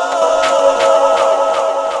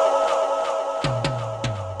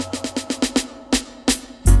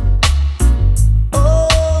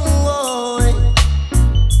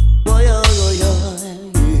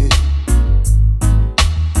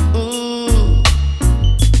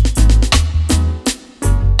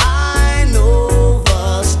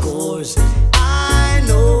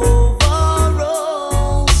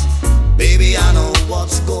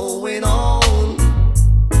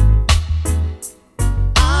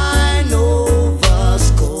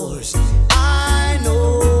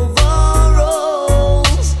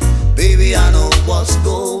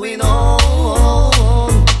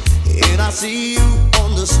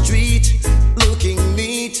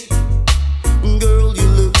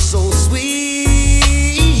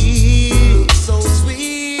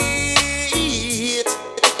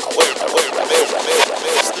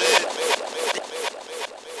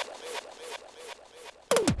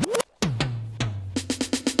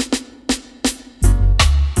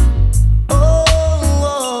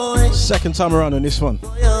 Second time around on this one.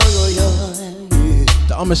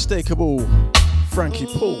 The unmistakable Frankie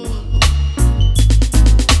Paul.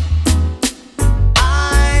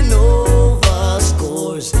 I know the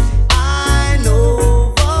scores, I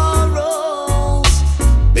know the roles.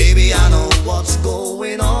 Baby, I know what's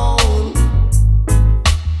going on.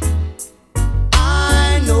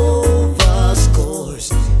 I know the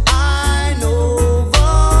scores, I know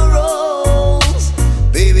the roles.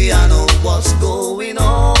 Baby, I know what's going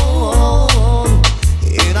on.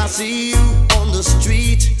 And I see you on the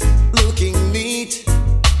street looking neat.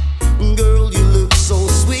 Girl, you look so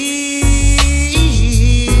sweet,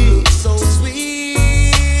 so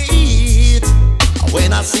sweet.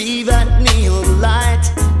 When I see that neon light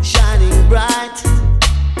shining bright,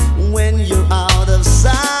 when you're out of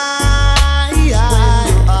sight, when you're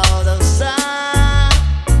out of sight,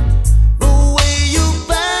 the way you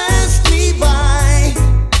pass me by,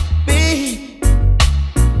 babe,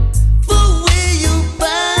 the way you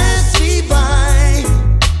pass me by,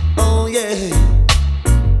 oh yeah.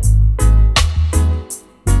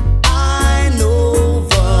 I know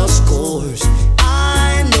the scores,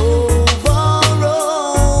 I know the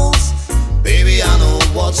roles. Baby, I know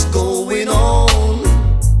what's going on.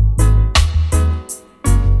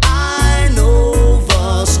 I know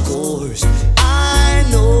the scores, I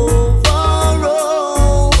know the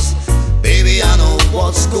roles. Baby, I know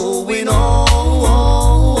what's going on.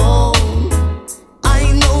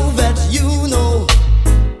 I know that you know,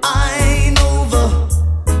 I know the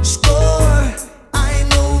score. I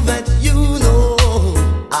know that you know,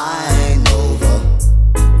 I know the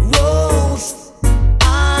roles.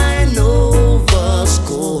 I know the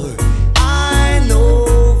score, I know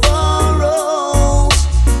the roles.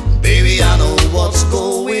 Baby, I know what's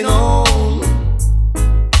going on.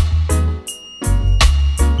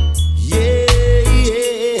 Yeah,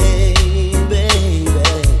 yeah, baby.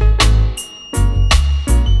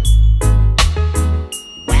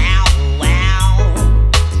 Wow, wow.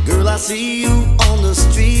 Girl, I see you on the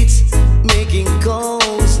streets making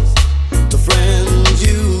calls to friends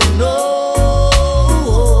you know.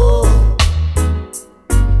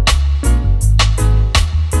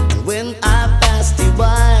 And when I passed you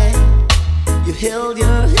by, you held your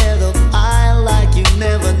head up high like you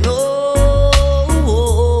never know.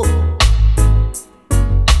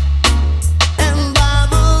 And by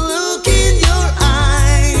the look in your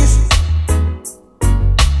eyes,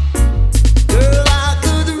 girl, I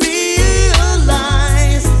could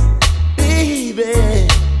realize, baby,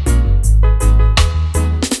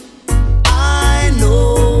 I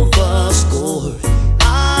know the score,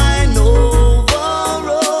 I know the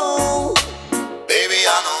role. Baby, I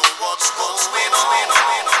know what's going on.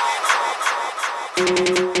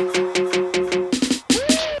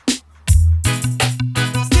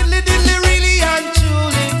 Still diddly really and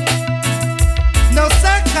truly, no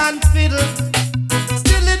second fiddle.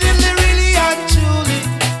 Still diddly really and truly,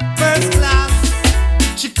 first class.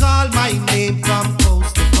 She called my name from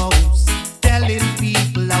coast to coast, telling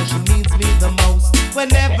people how she needs me the most.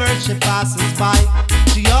 Whenever she passes by,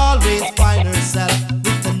 she always finds herself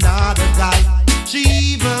with another guy. She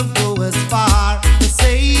even goes as far to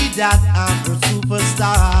say that I'm her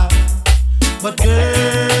superstar. But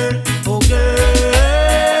girl, oh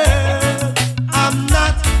girl, I'm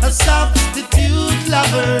not a substitute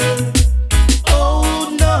lover. Oh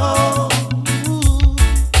no,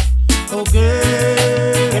 oh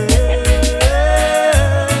girl,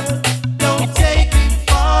 don't take me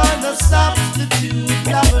for no substitute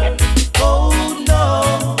lover. Oh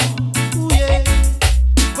no, yeah.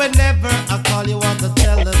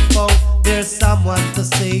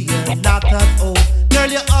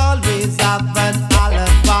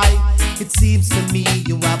 It seems to me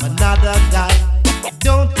you have another guy.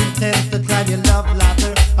 Don't intend to climb your love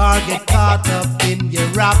ladder or get caught up in your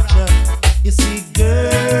rapture. You see,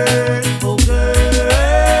 girl, oh girl,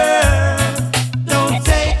 don't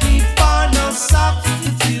take me for no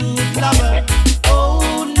substitute lover.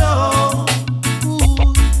 Oh no,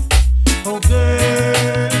 ooh. Oh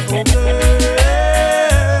girl,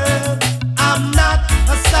 I'm not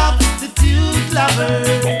a substitute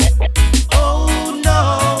lover.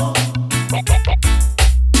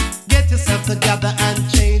 Together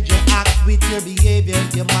and change your act with your behavior.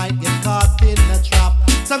 You might get caught in a trap.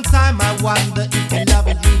 Sometime I wonder if your love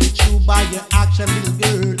is really true. By your action, little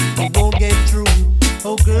girl, it won't get through.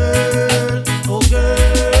 Oh girl,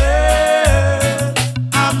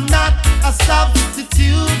 I'm not a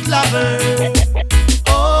substitute lover.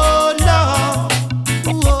 Oh no,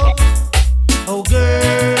 oh, oh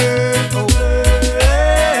girl,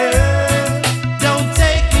 don't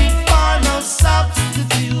take me for no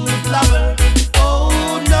substitute lover.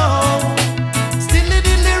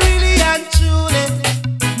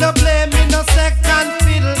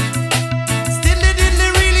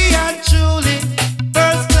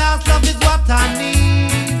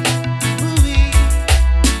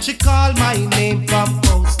 My name from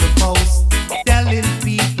coast to coast, telling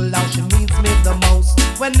people how she means me the most.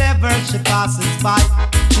 Whenever she passes by,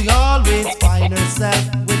 she always finds herself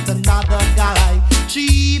with another guy. She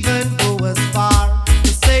even goes as far to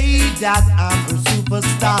say that I'm her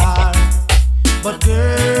superstar. But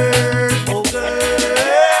girl, oh girl,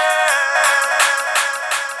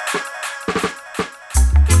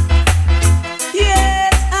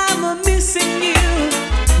 yes, I'm missing you.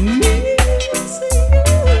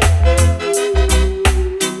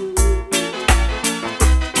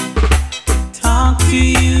 To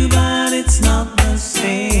you, but it's not the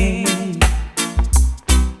same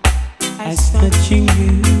as touching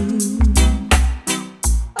you.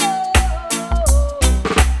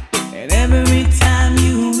 And every time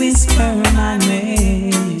you whisper my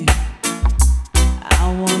name, I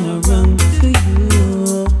wanna run to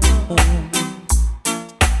you.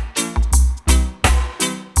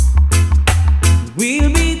 We'll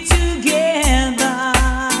be together.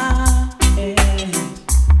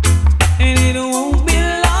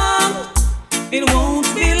 It won't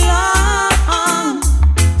be long,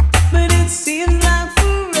 but it seems like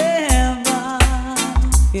forever,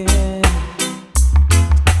 yeah.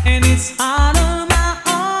 And it's hard on my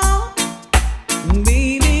own,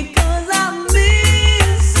 baby, 'cause I'm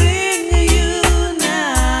missing you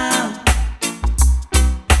now.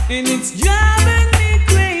 And it's driving me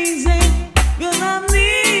crazy, 'cause I'm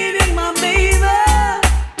needing my baby.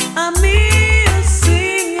 I'm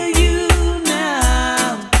missing you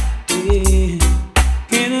now, yeah.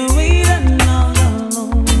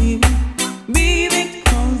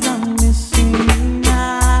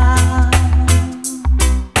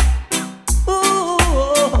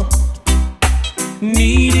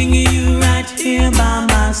 Needing you right here by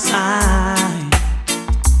my side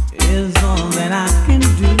is all that I can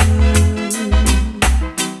do.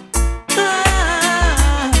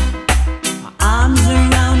 My arms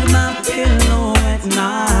around my pillow at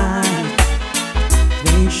night,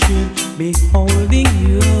 they should be holding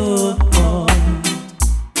you.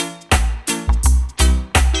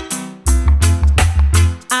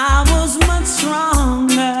 I was much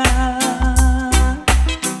stronger.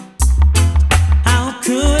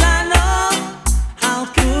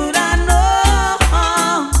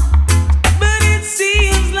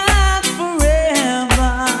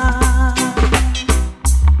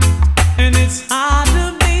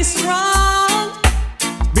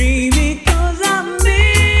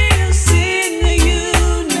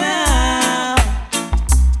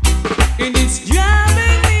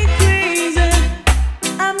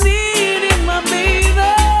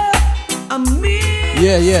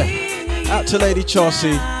 Yeah. Out to Lady Chelsea.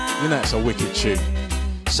 You know it's a wicked tune.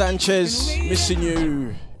 Sanchez, missing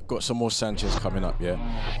you. Got some more Sanchez coming up, yeah.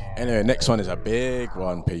 Anyway, next one is a big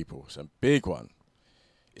one, people. It's a big one.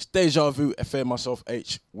 It's Deja Vu, FM, myself,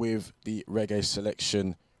 H, with the reggae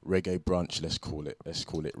selection, Reggae Brunch. Let's call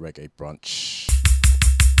it Reggae Brunch.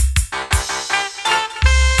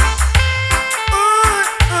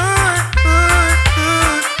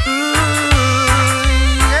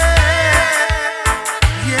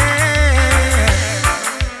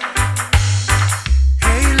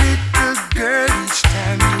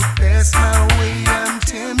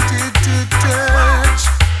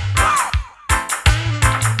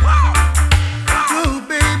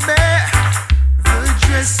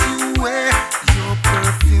 Dress you wear, your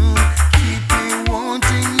perfume, keep me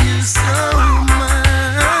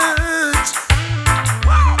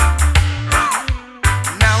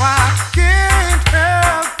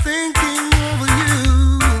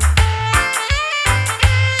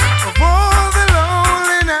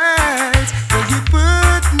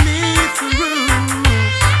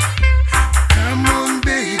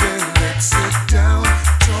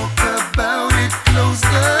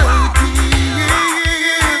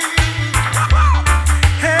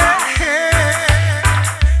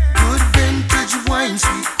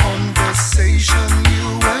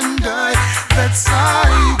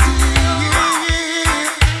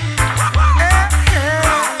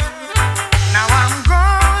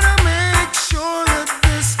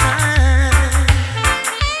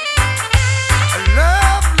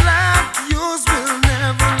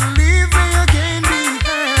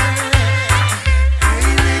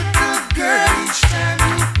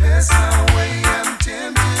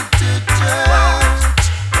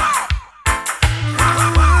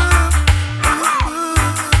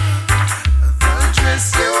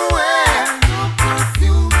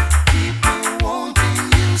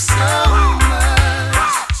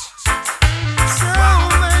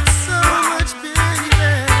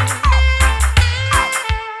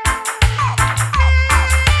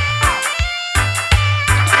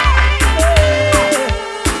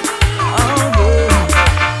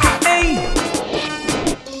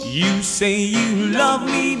say you love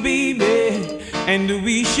me, baby, and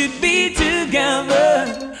we should be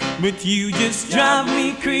together, but you just drive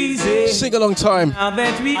me crazy. Sing along time. Now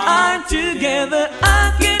that we are together,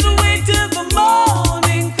 I can't wait till the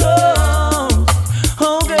morning comes.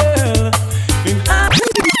 Oh, girl, and I...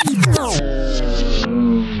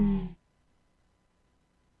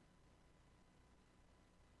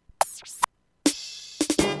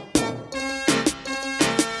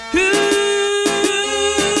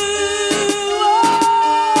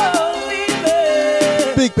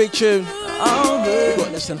 Big tune. We've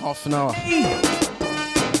got less than half an hour.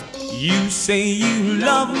 You say you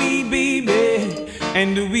love me, baby,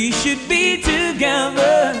 and we should be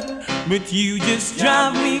together, but you just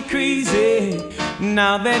drive me crazy.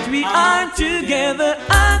 Now that we are together,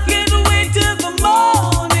 I can't wait till the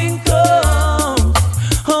morning comes.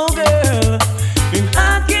 Oh, girl, and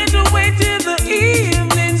I can't wait till the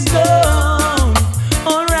evening's done.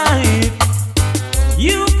 All right,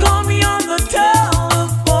 you call me on the telephone.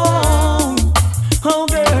 Oh,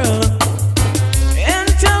 girl, and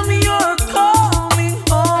tell me you're coming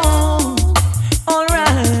home. All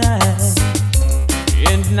right,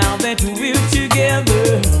 and now that we're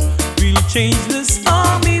together, we'll change the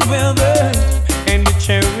stormy weather and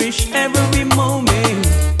cherish every moment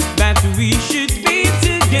that we should be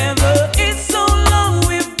together. It's so long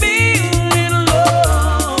we've been in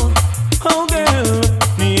love. Oh, girl,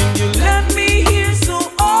 and you left me here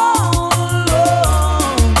so all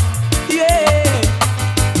alone. Yeah,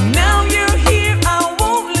 now you're here, I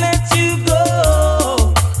won't let you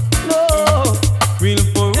go. No, we'll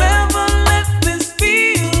forever let this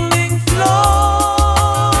feeling flow.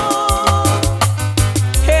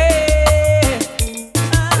 Hey,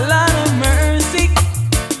 Lord of mercy,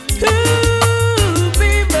 ooh,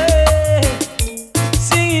 baby,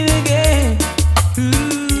 sing it again.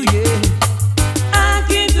 Ooh, yeah, I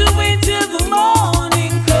can't wait till the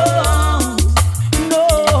morning comes. No,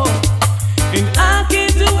 and I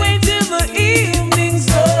can't wait till the evening's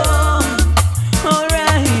done. All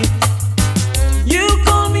right, you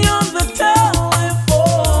call me on the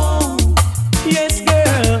telephone. Yes,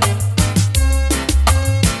 girl.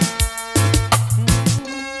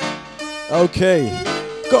 Okay.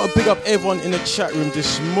 Got to big up everyone in the chat room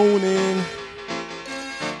this morning.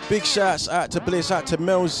 Big shouts out to Bliss, out to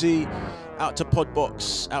Melzy, out to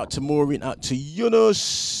Podbox, out to Maureen, out to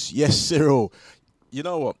Yunus. Yes, Cyril. You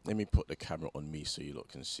know what? Let me put the camera on me so you lot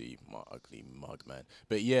can see my ugly mug, man.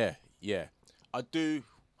 But yeah. I do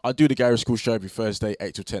the Garage School show every Thursday,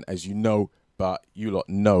 8 to 10, as you know. But you lot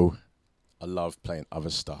know I love playing other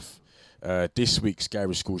stuff. This week's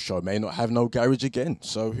Garage School show may not have no garage again,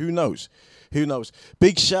 so who knows?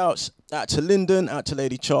 Big shouts out to Lyndon, out to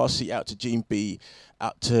Lady Chelsea, out to Jean B,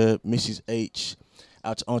 out to Mrs. H,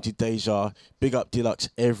 out to Auntie Deja. Big up Deluxe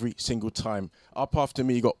every single time. Up after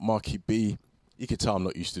me, you got Marky B. You can tell I'm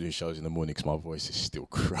not used to doing shows in the morning because my voice is still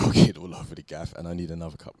croaking all over the gaff and I need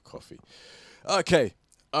another cup of coffee. Okay,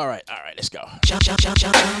 all right, let's go. Here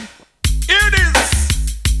it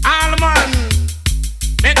is, all man.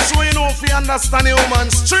 Make sure you know if you understand the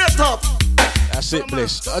woman straight up. That's it,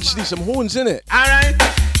 Bliss. I just need some horns in it. All right,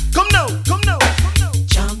 come now.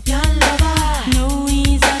 Champion lover, no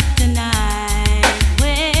ease up tonight.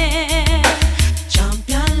 Well,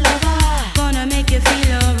 champion lover, gonna make you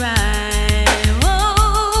feel alright.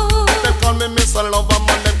 Whoa. They call me Mr. Lover,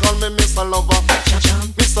 man. They call me Mr. Lover.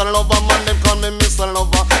 Mr. Lover, man. They call me Mr.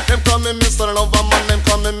 Lover. They call me Mr. Lover, man. They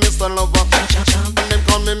call me Mr. Lover. They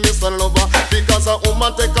call me Mr. Lover because a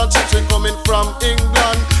woman take a trip, she coming from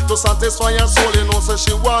England to satisfy her soul. You know, say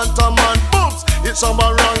she want a man. Booms, it's on my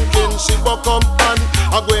ranking. She buck up and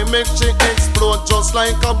I go make she explode just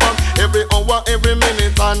like a bomb. Every hour, every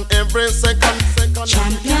minute, and every second.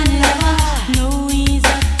 Champion lover, no ease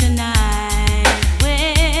up tonight.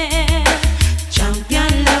 Well,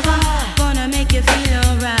 champion lover, gonna make you feel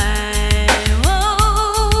alright.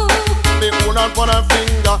 Whoa. The owner put her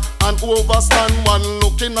finger and overstand one.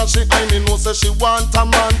 Looking at she eye, me know say she want a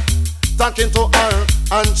man. Talking to her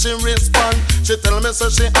and she respond. She tell me say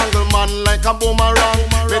she angle man like a boomerang.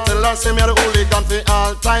 Me tell her say me a the hooligan for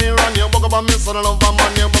all time. Run you buck up a Mr. Lover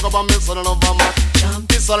man, you buck up a Mr. Lover man.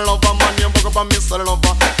 Mr. Lover man, you buck up a Mr.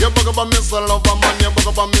 Lover. You buck up a Mr. Lover man, you buck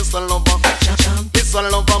up a Mr. Lover. Mr.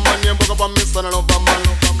 Lover man, you buck up a Mr. Lover man.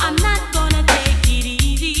 I'm not gonna take it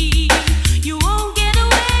easy. You won't get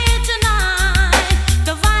away tonight.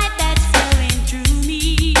 The vibe that's flowing through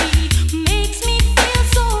me makes me feel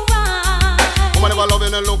so right. Woman, if I love you,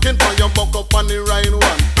 looking for you, buck up on the right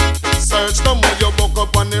one. Search the mood, you buck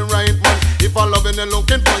up on the right man. If I love you,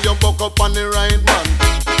 looking for you, buck up on the right man.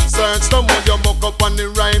 Search the mood, you buck up on the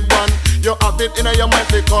right one. You have want it in your mind,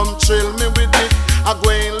 they come chill me with it. I go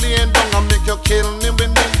and lay down and make you kill me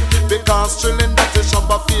with it. Because chilling that is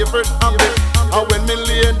my favorite habit. And when me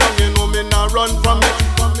lay down, you know me not run from it.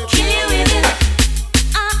 Kill you with it.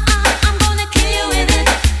 I'm gonna kill you with it.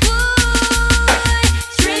 Boy,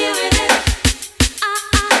 thrill you with it.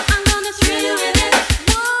 I'm gonna thrill you with it.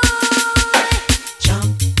 Boy,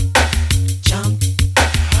 jump, jump,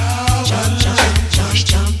 jump, jump,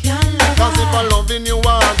 jump, jump. Cause if I'm loving you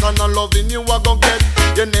want and I'm loving you I gon' get.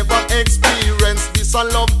 You never experience this a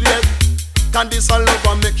love yet. Can this a love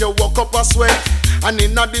and make you walk up a sweat? And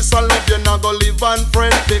in a this a love you not go live and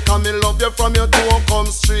fret. Because me love you from your toe come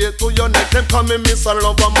straight to your neck. Them call me Miss a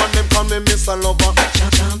Lover, man, them call me Miss a Lover.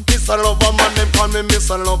 Miss a Lover, man, them call me Miss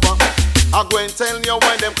a Lover. I go and tell you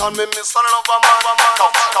why them call me Miss a Lover, man.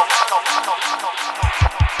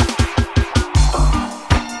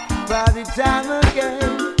 By the time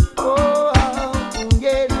again, oh,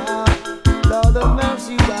 yeah, now, Lord of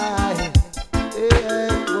mercy, why? Yeah,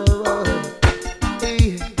 whoa, whoa.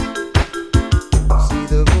 Hey. See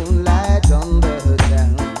the moonlight on the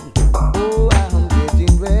town. Oh, I'm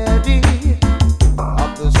getting ready.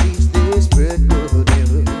 Up the seas they spread good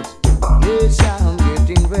news. Yes, I'm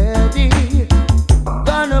getting ready.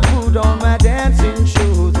 Gonna put on my dancing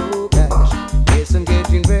shoes. Oh gosh, yes, I'm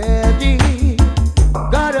getting ready.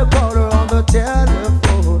 Got a caller on the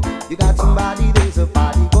telephone. You got somebody, there's a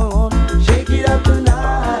party going on. Shake it up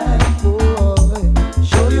tonight, boy.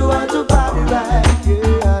 Show you how to party right,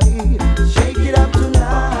 yeah. Shake it up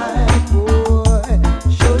tonight, boy.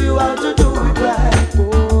 Show you how to do it right,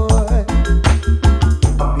 boy.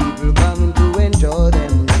 People coming to enjoy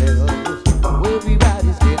themselves.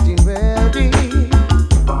 Everybody's getting ready.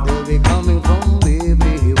 They'll be coming from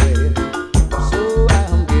everywhere. So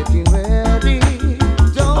I'm getting ready.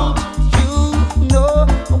 Don't you know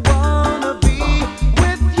I wanna be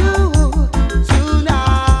with you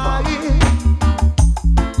tonight,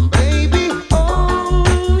 baby?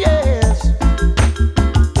 Oh yes,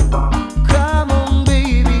 come on,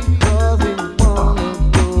 baby, 'cause we wanna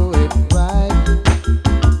do it right.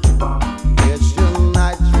 Yes,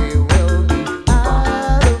 tonight we will be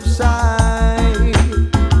out of sight.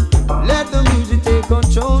 Let the music take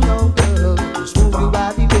control now, girl. Just move your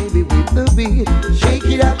body, baby, with the beat. Shake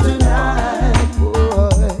it up tonight,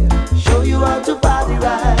 boy. Show you how to party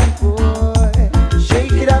right, boy.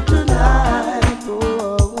 Shake it up tonight,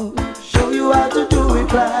 boy. Show you how to do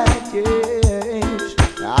it right, yes.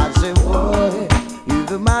 I say, boy, you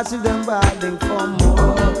the massive, them battling for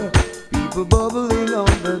more. People bubbling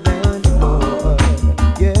on the dance floor,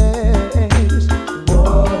 yes.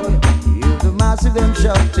 Boy, you the massive, them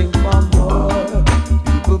shouting for more.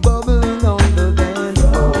 People bubbling on the dance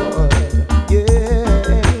floor, yes.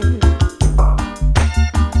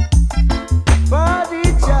 Party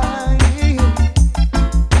time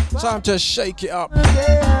Time to shake it up.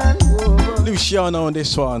 again, whoa. Luciano on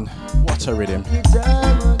this one. What a rhythm. Party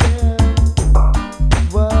time again,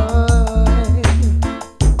 boy.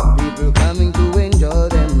 People coming to enjoy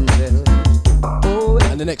themselves. Oh,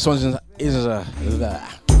 And the next one is a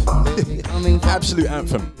coming from absolute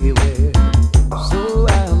anthem. everywhere. So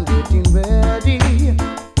I'm getting ready.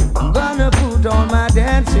 I'm gonna put on my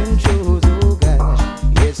dancing shoes. Oh gosh,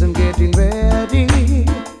 yes, I'm getting ready.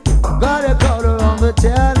 Got a caller on the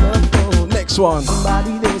telephone. Next one,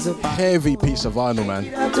 Somebody, there's a heavy piece of vinyl, man.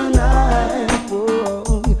 party out tonight.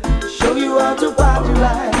 Whoa. Show you how to party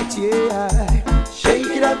right, yeah. Shake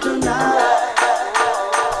it up tonight.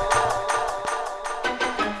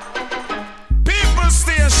 People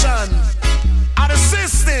Station, and the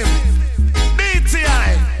system,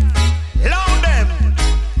 DTI, love them,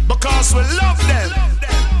 because we love them.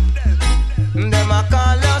 Them a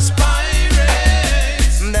call us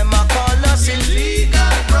pirates, them a call us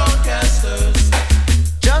illegal broadcasters,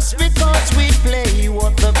 just because we play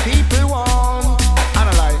what the people want.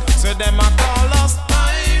 Analyze. So them a call us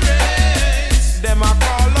pirates, them a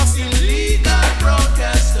call us illegal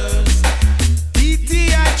broadcasters.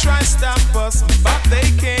 DTI try stop us, but they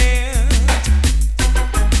can't.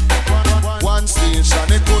 One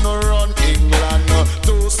station it gonna run England.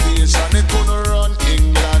 Two station it gonna run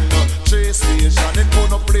England. Three station it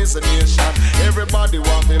gonna praise the nation. Everybody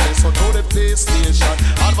want me listen to the PlayStation.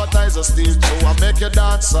 Advertiser still show and make you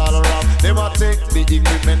dance all around. They want take the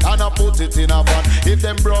equipment and I put it in a van. If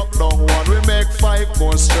them broke down one, we make 5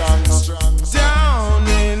 more strong. Down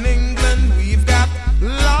in England, we've got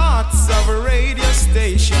lots of radio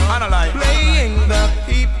stations playing the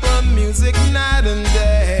people music night and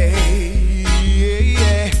day.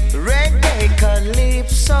 Yeah. Reggae,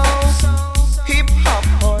 calypso, hip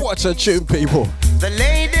hop. What a tune, people. The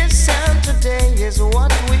latest sound today is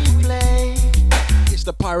what we play. It's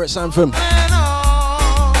the Pirates Anthem.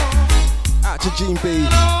 Out to Gene B.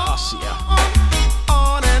 I'll see ya.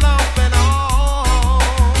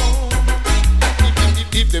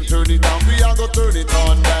 If them turn it on, we are go turn it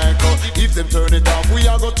on back. If them turn it off, we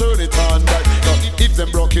are go turn it on back. If them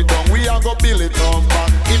broke it down, we are go build it on back.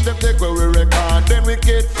 If them take where we record, then we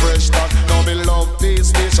get fresh start. Now me love this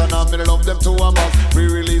station and me love them to a month. We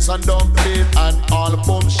release and dump it and all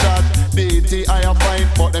boom shot. BT I am fine,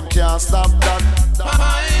 but them can't stop that.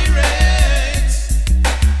 Pirates,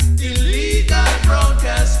 illegal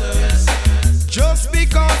broadcasters. Just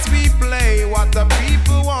because we play what the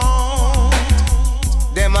people want,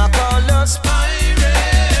 them a call us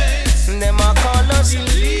pirates. Them a call us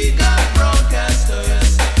illegal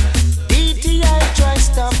broadcasters. DTI try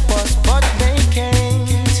stop us, but they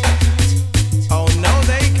can't. Oh no,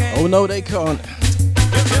 they can't. Oh no, they can't.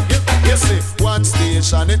 Yes, if one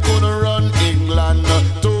station it gonna run England,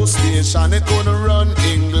 two station it gonna run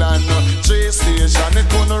England, three station it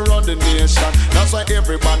gonna run the nation. That's why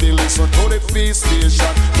everybody listen to the feast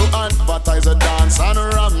station to advertise a dance and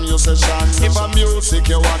ram your sessions. If a music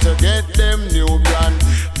you want to get them new brand,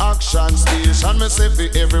 action station me say for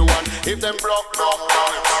everyone. If them broke.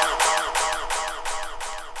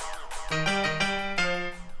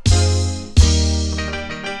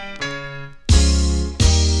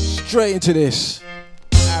 Straight into this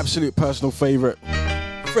absolute personal favourite,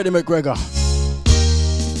 Freddie McGregor.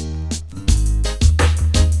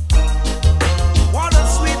 What a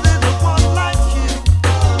sweet little one like you.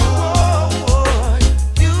 Oh,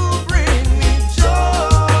 you bring me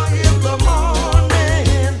joy in the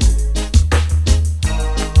morning.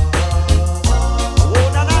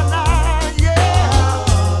 Oh, na na na, yeah.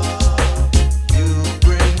 You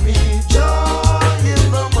bring me joy in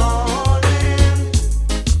the morning.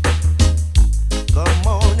 The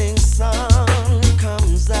morning sun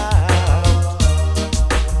comes out.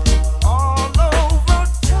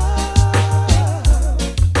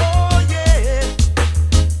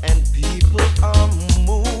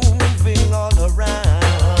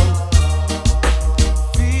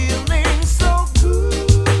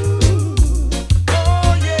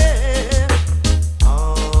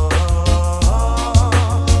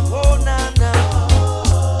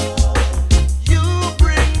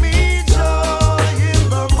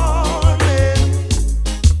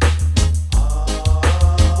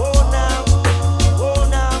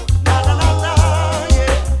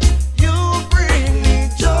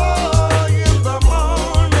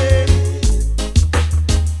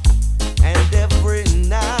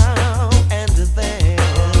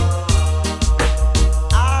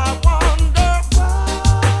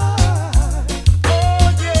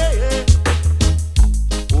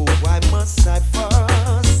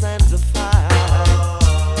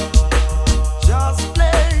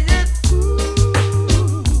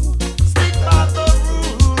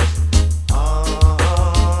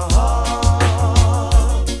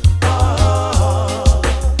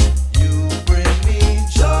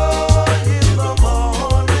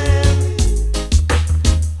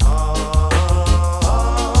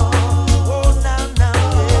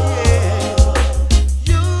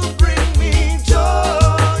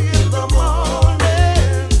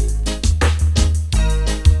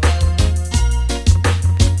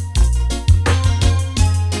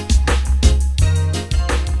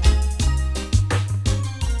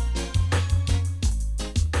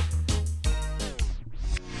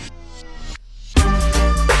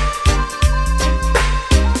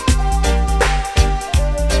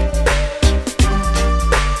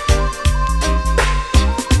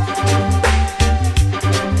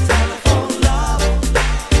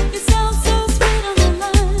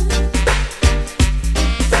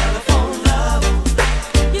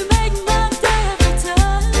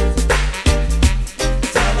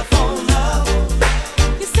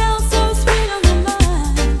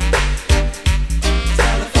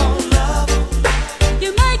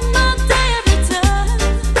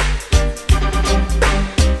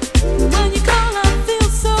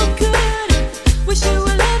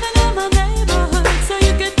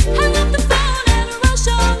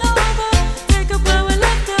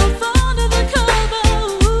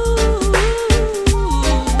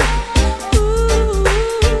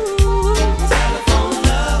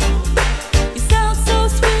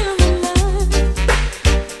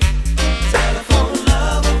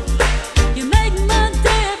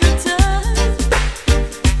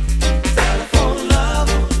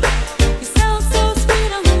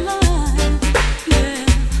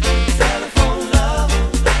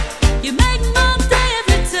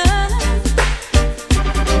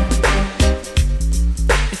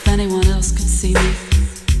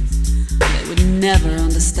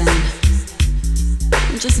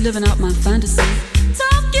 living out my fantasy.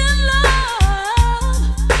 Talking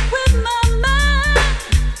love with my man.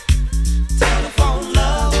 Telephone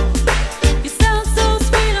love. You sound so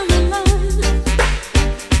sweet on the line.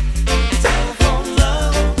 Telephone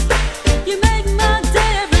love. You make my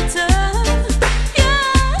day every time.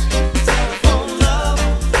 Yeah. Telephone love.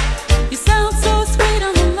 You sound so sweet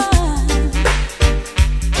on the line.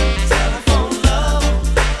 Telephone love.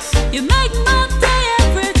 You make my day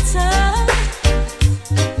every time.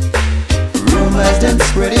 Rumors them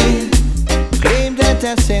spreading, claim that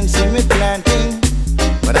I sense in me planting,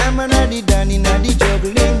 but I'm an addy danny naddy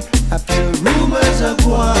juggling. I feel rumors of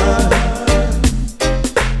war.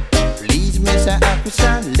 Please, Mr.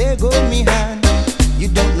 Officer, let go me hand. You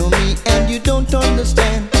don't know me and you don't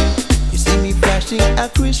understand. You see me flashing a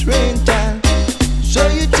Chris Rental, so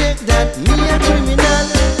you check that me a criminal.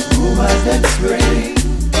 Rumors them spreading,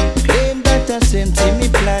 claim that I sense in me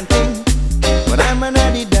planting, but I'm an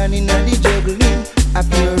addy danny naddy juggling. I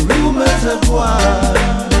feel rumors of war.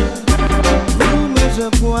 Rumors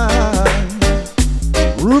of war.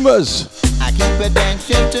 Rumors. I keep a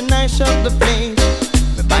dancing to nice up the place.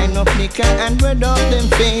 Me buy no liquor and red off them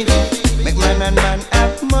face. Make man and man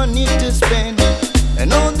have money to spend.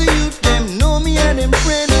 And all the youth them know me and them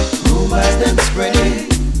friend. Rumors them spreading,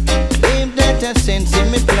 claim that I sense in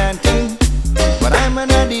me planting, but I'm an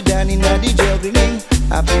addy danny naddy juggling.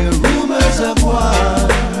 I feel rumors of war.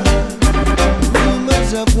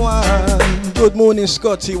 Rumors of war. Good morning,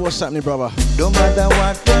 Scotty. What's happening, brother? Don't matter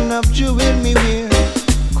what kind of jewel me wear,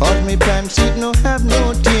 cause me pants it no have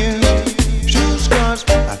no tear. Shoes cost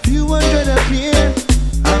a few hundred a pair,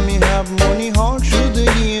 and me have money all through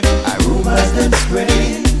the year. I rumors them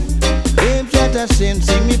spreading, claims that I sense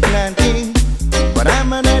in me planting, but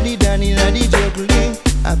I'm an addy danny naddy juggling.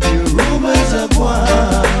 I feel rumors of war.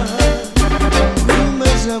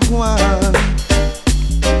 Rumors of war.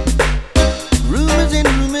 Rumors and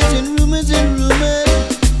rumors and rumors and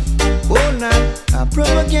rumors. All night a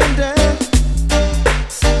propaganda.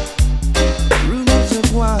 Rumors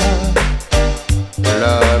of war.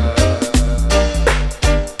 Lord,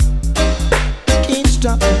 can't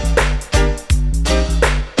stop it.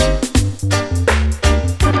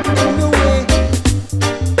 No way.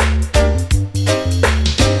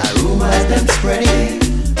 Rumors them spreading,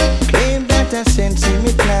 claim that I sense in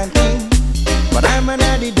me planting, but I'm an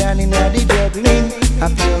addy danny naddy juggling. I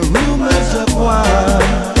feel rumors of war.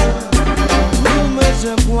 Rumors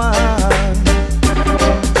of war.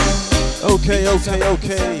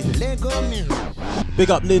 Okay. Big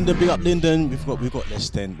up Lyndon, big up Lyndon. We've got less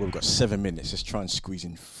than, well, we've got 7 minutes. Let's try and squeeze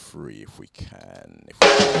in 3 if we can.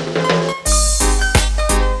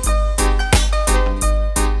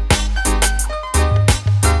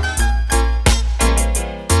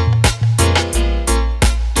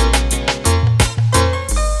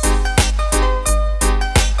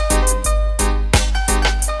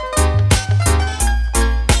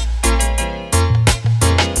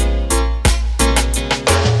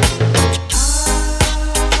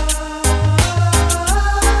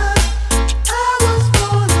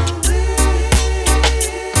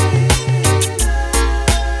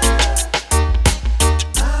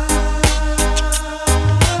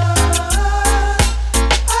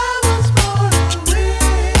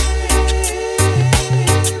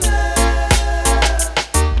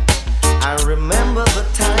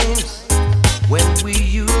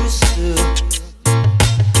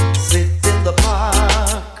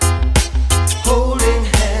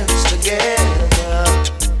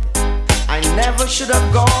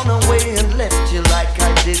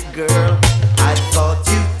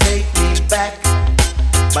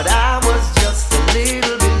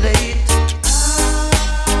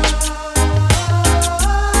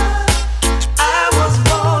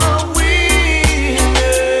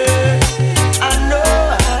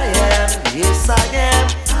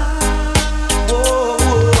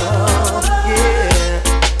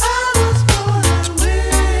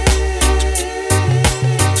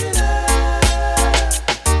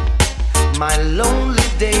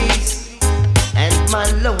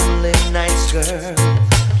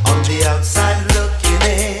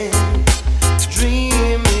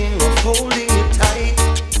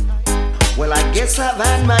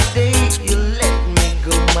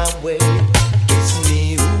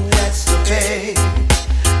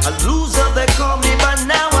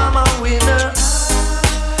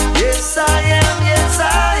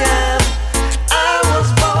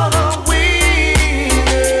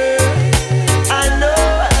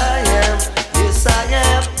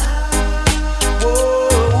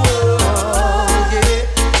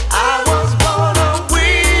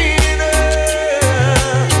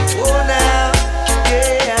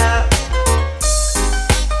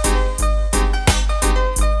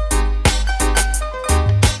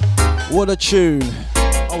 What a tune.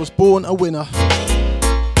 I was born a winner.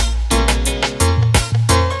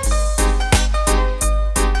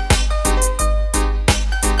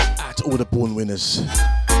 At all the born winners.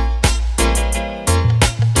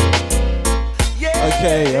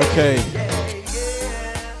 Okay.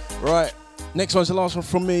 Right. Next one's the last one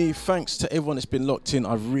from me. Thanks to everyone that's been locked in.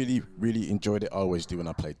 I've really, really enjoyed it. I always do when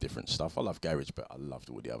I play different stuff. I love garage, but I loved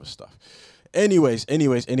all the other stuff. Anyways,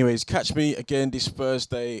 catch me again this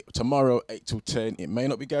Thursday, tomorrow, 8 till 10. It may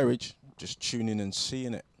not be garage, just tune in and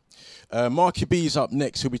seeing it. Marky B's up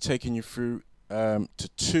next. He'll be taking you through to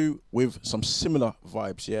 2 with some similar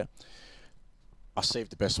vibes, yeah? I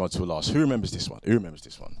saved the best one till last. Who remembers this one?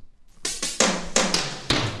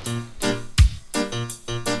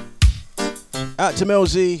 Out to Mel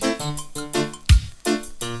Z,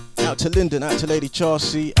 out to Lyndon, out to Lady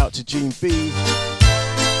Chelsea, out to Jean B,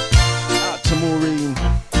 out to Maureen,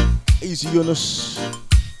 Easy Yunus,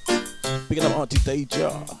 picking up Auntie Deja.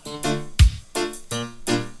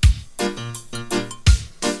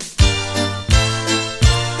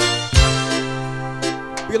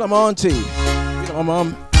 Picking up my auntie, picking up my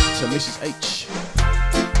mum, to Mrs. H.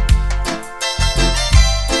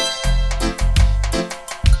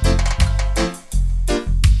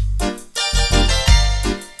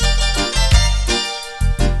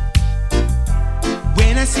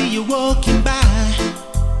 You walking by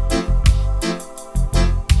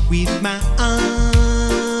with my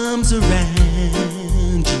arms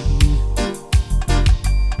around you.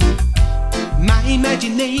 My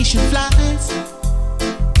imagination flies,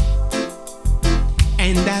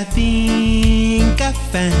 and I think I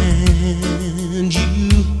found you.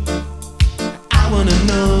 I wanna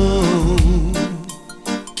know,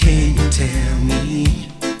 can you tell me?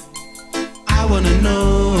 I wanna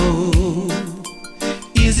know,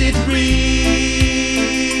 is it real?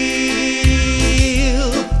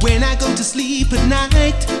 When I go to sleep at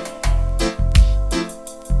night,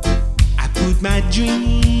 I put my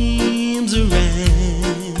dreams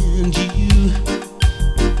around you,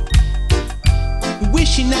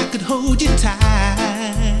 wishing I could hold you tight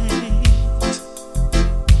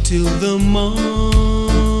till the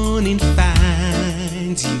morning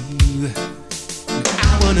finds you.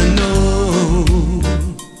 I wanna know,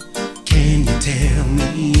 can you tell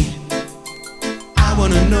me? I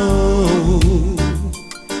wanna know,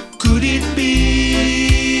 could it be?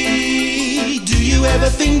 Do you ever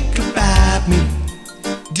think about me?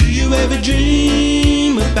 Do you ever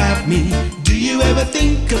dream about me? Do you ever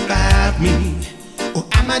think about me? Or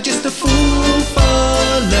am I just a fool for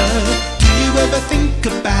love? Do you ever think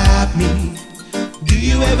about me? Do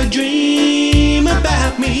you ever dream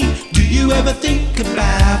about me? Do you ever think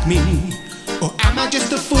about me? Or am I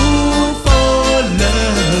just a fool for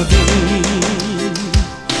loving you?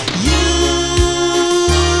 Yeah.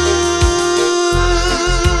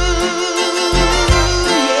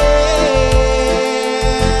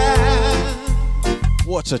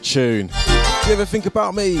 What a tune. Do you ever think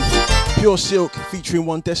about me? Pure Silk featuring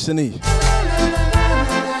One Destiny.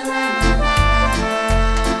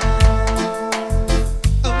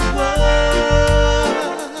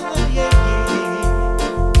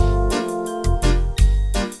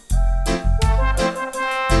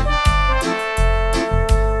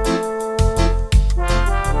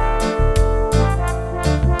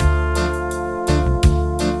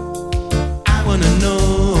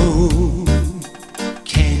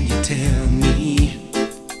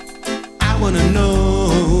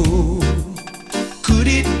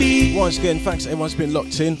 Once again, thanks everyone's been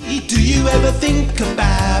locked in. Do you ever think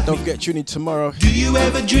about Don't forget tuning in tomorrow. Do you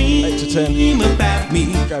ever dream 8 to 10 about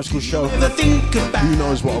me? Garage School Show. Ever think about Who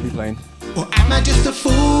knows what I'll be playing? Or am I just a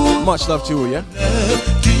fool? Much love to you all, yeah?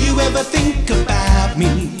 Do you ever think about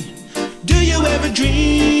me? Do you ever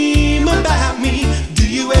dream about me? Do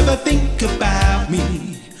you ever think about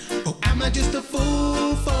me? Or am I just a fool?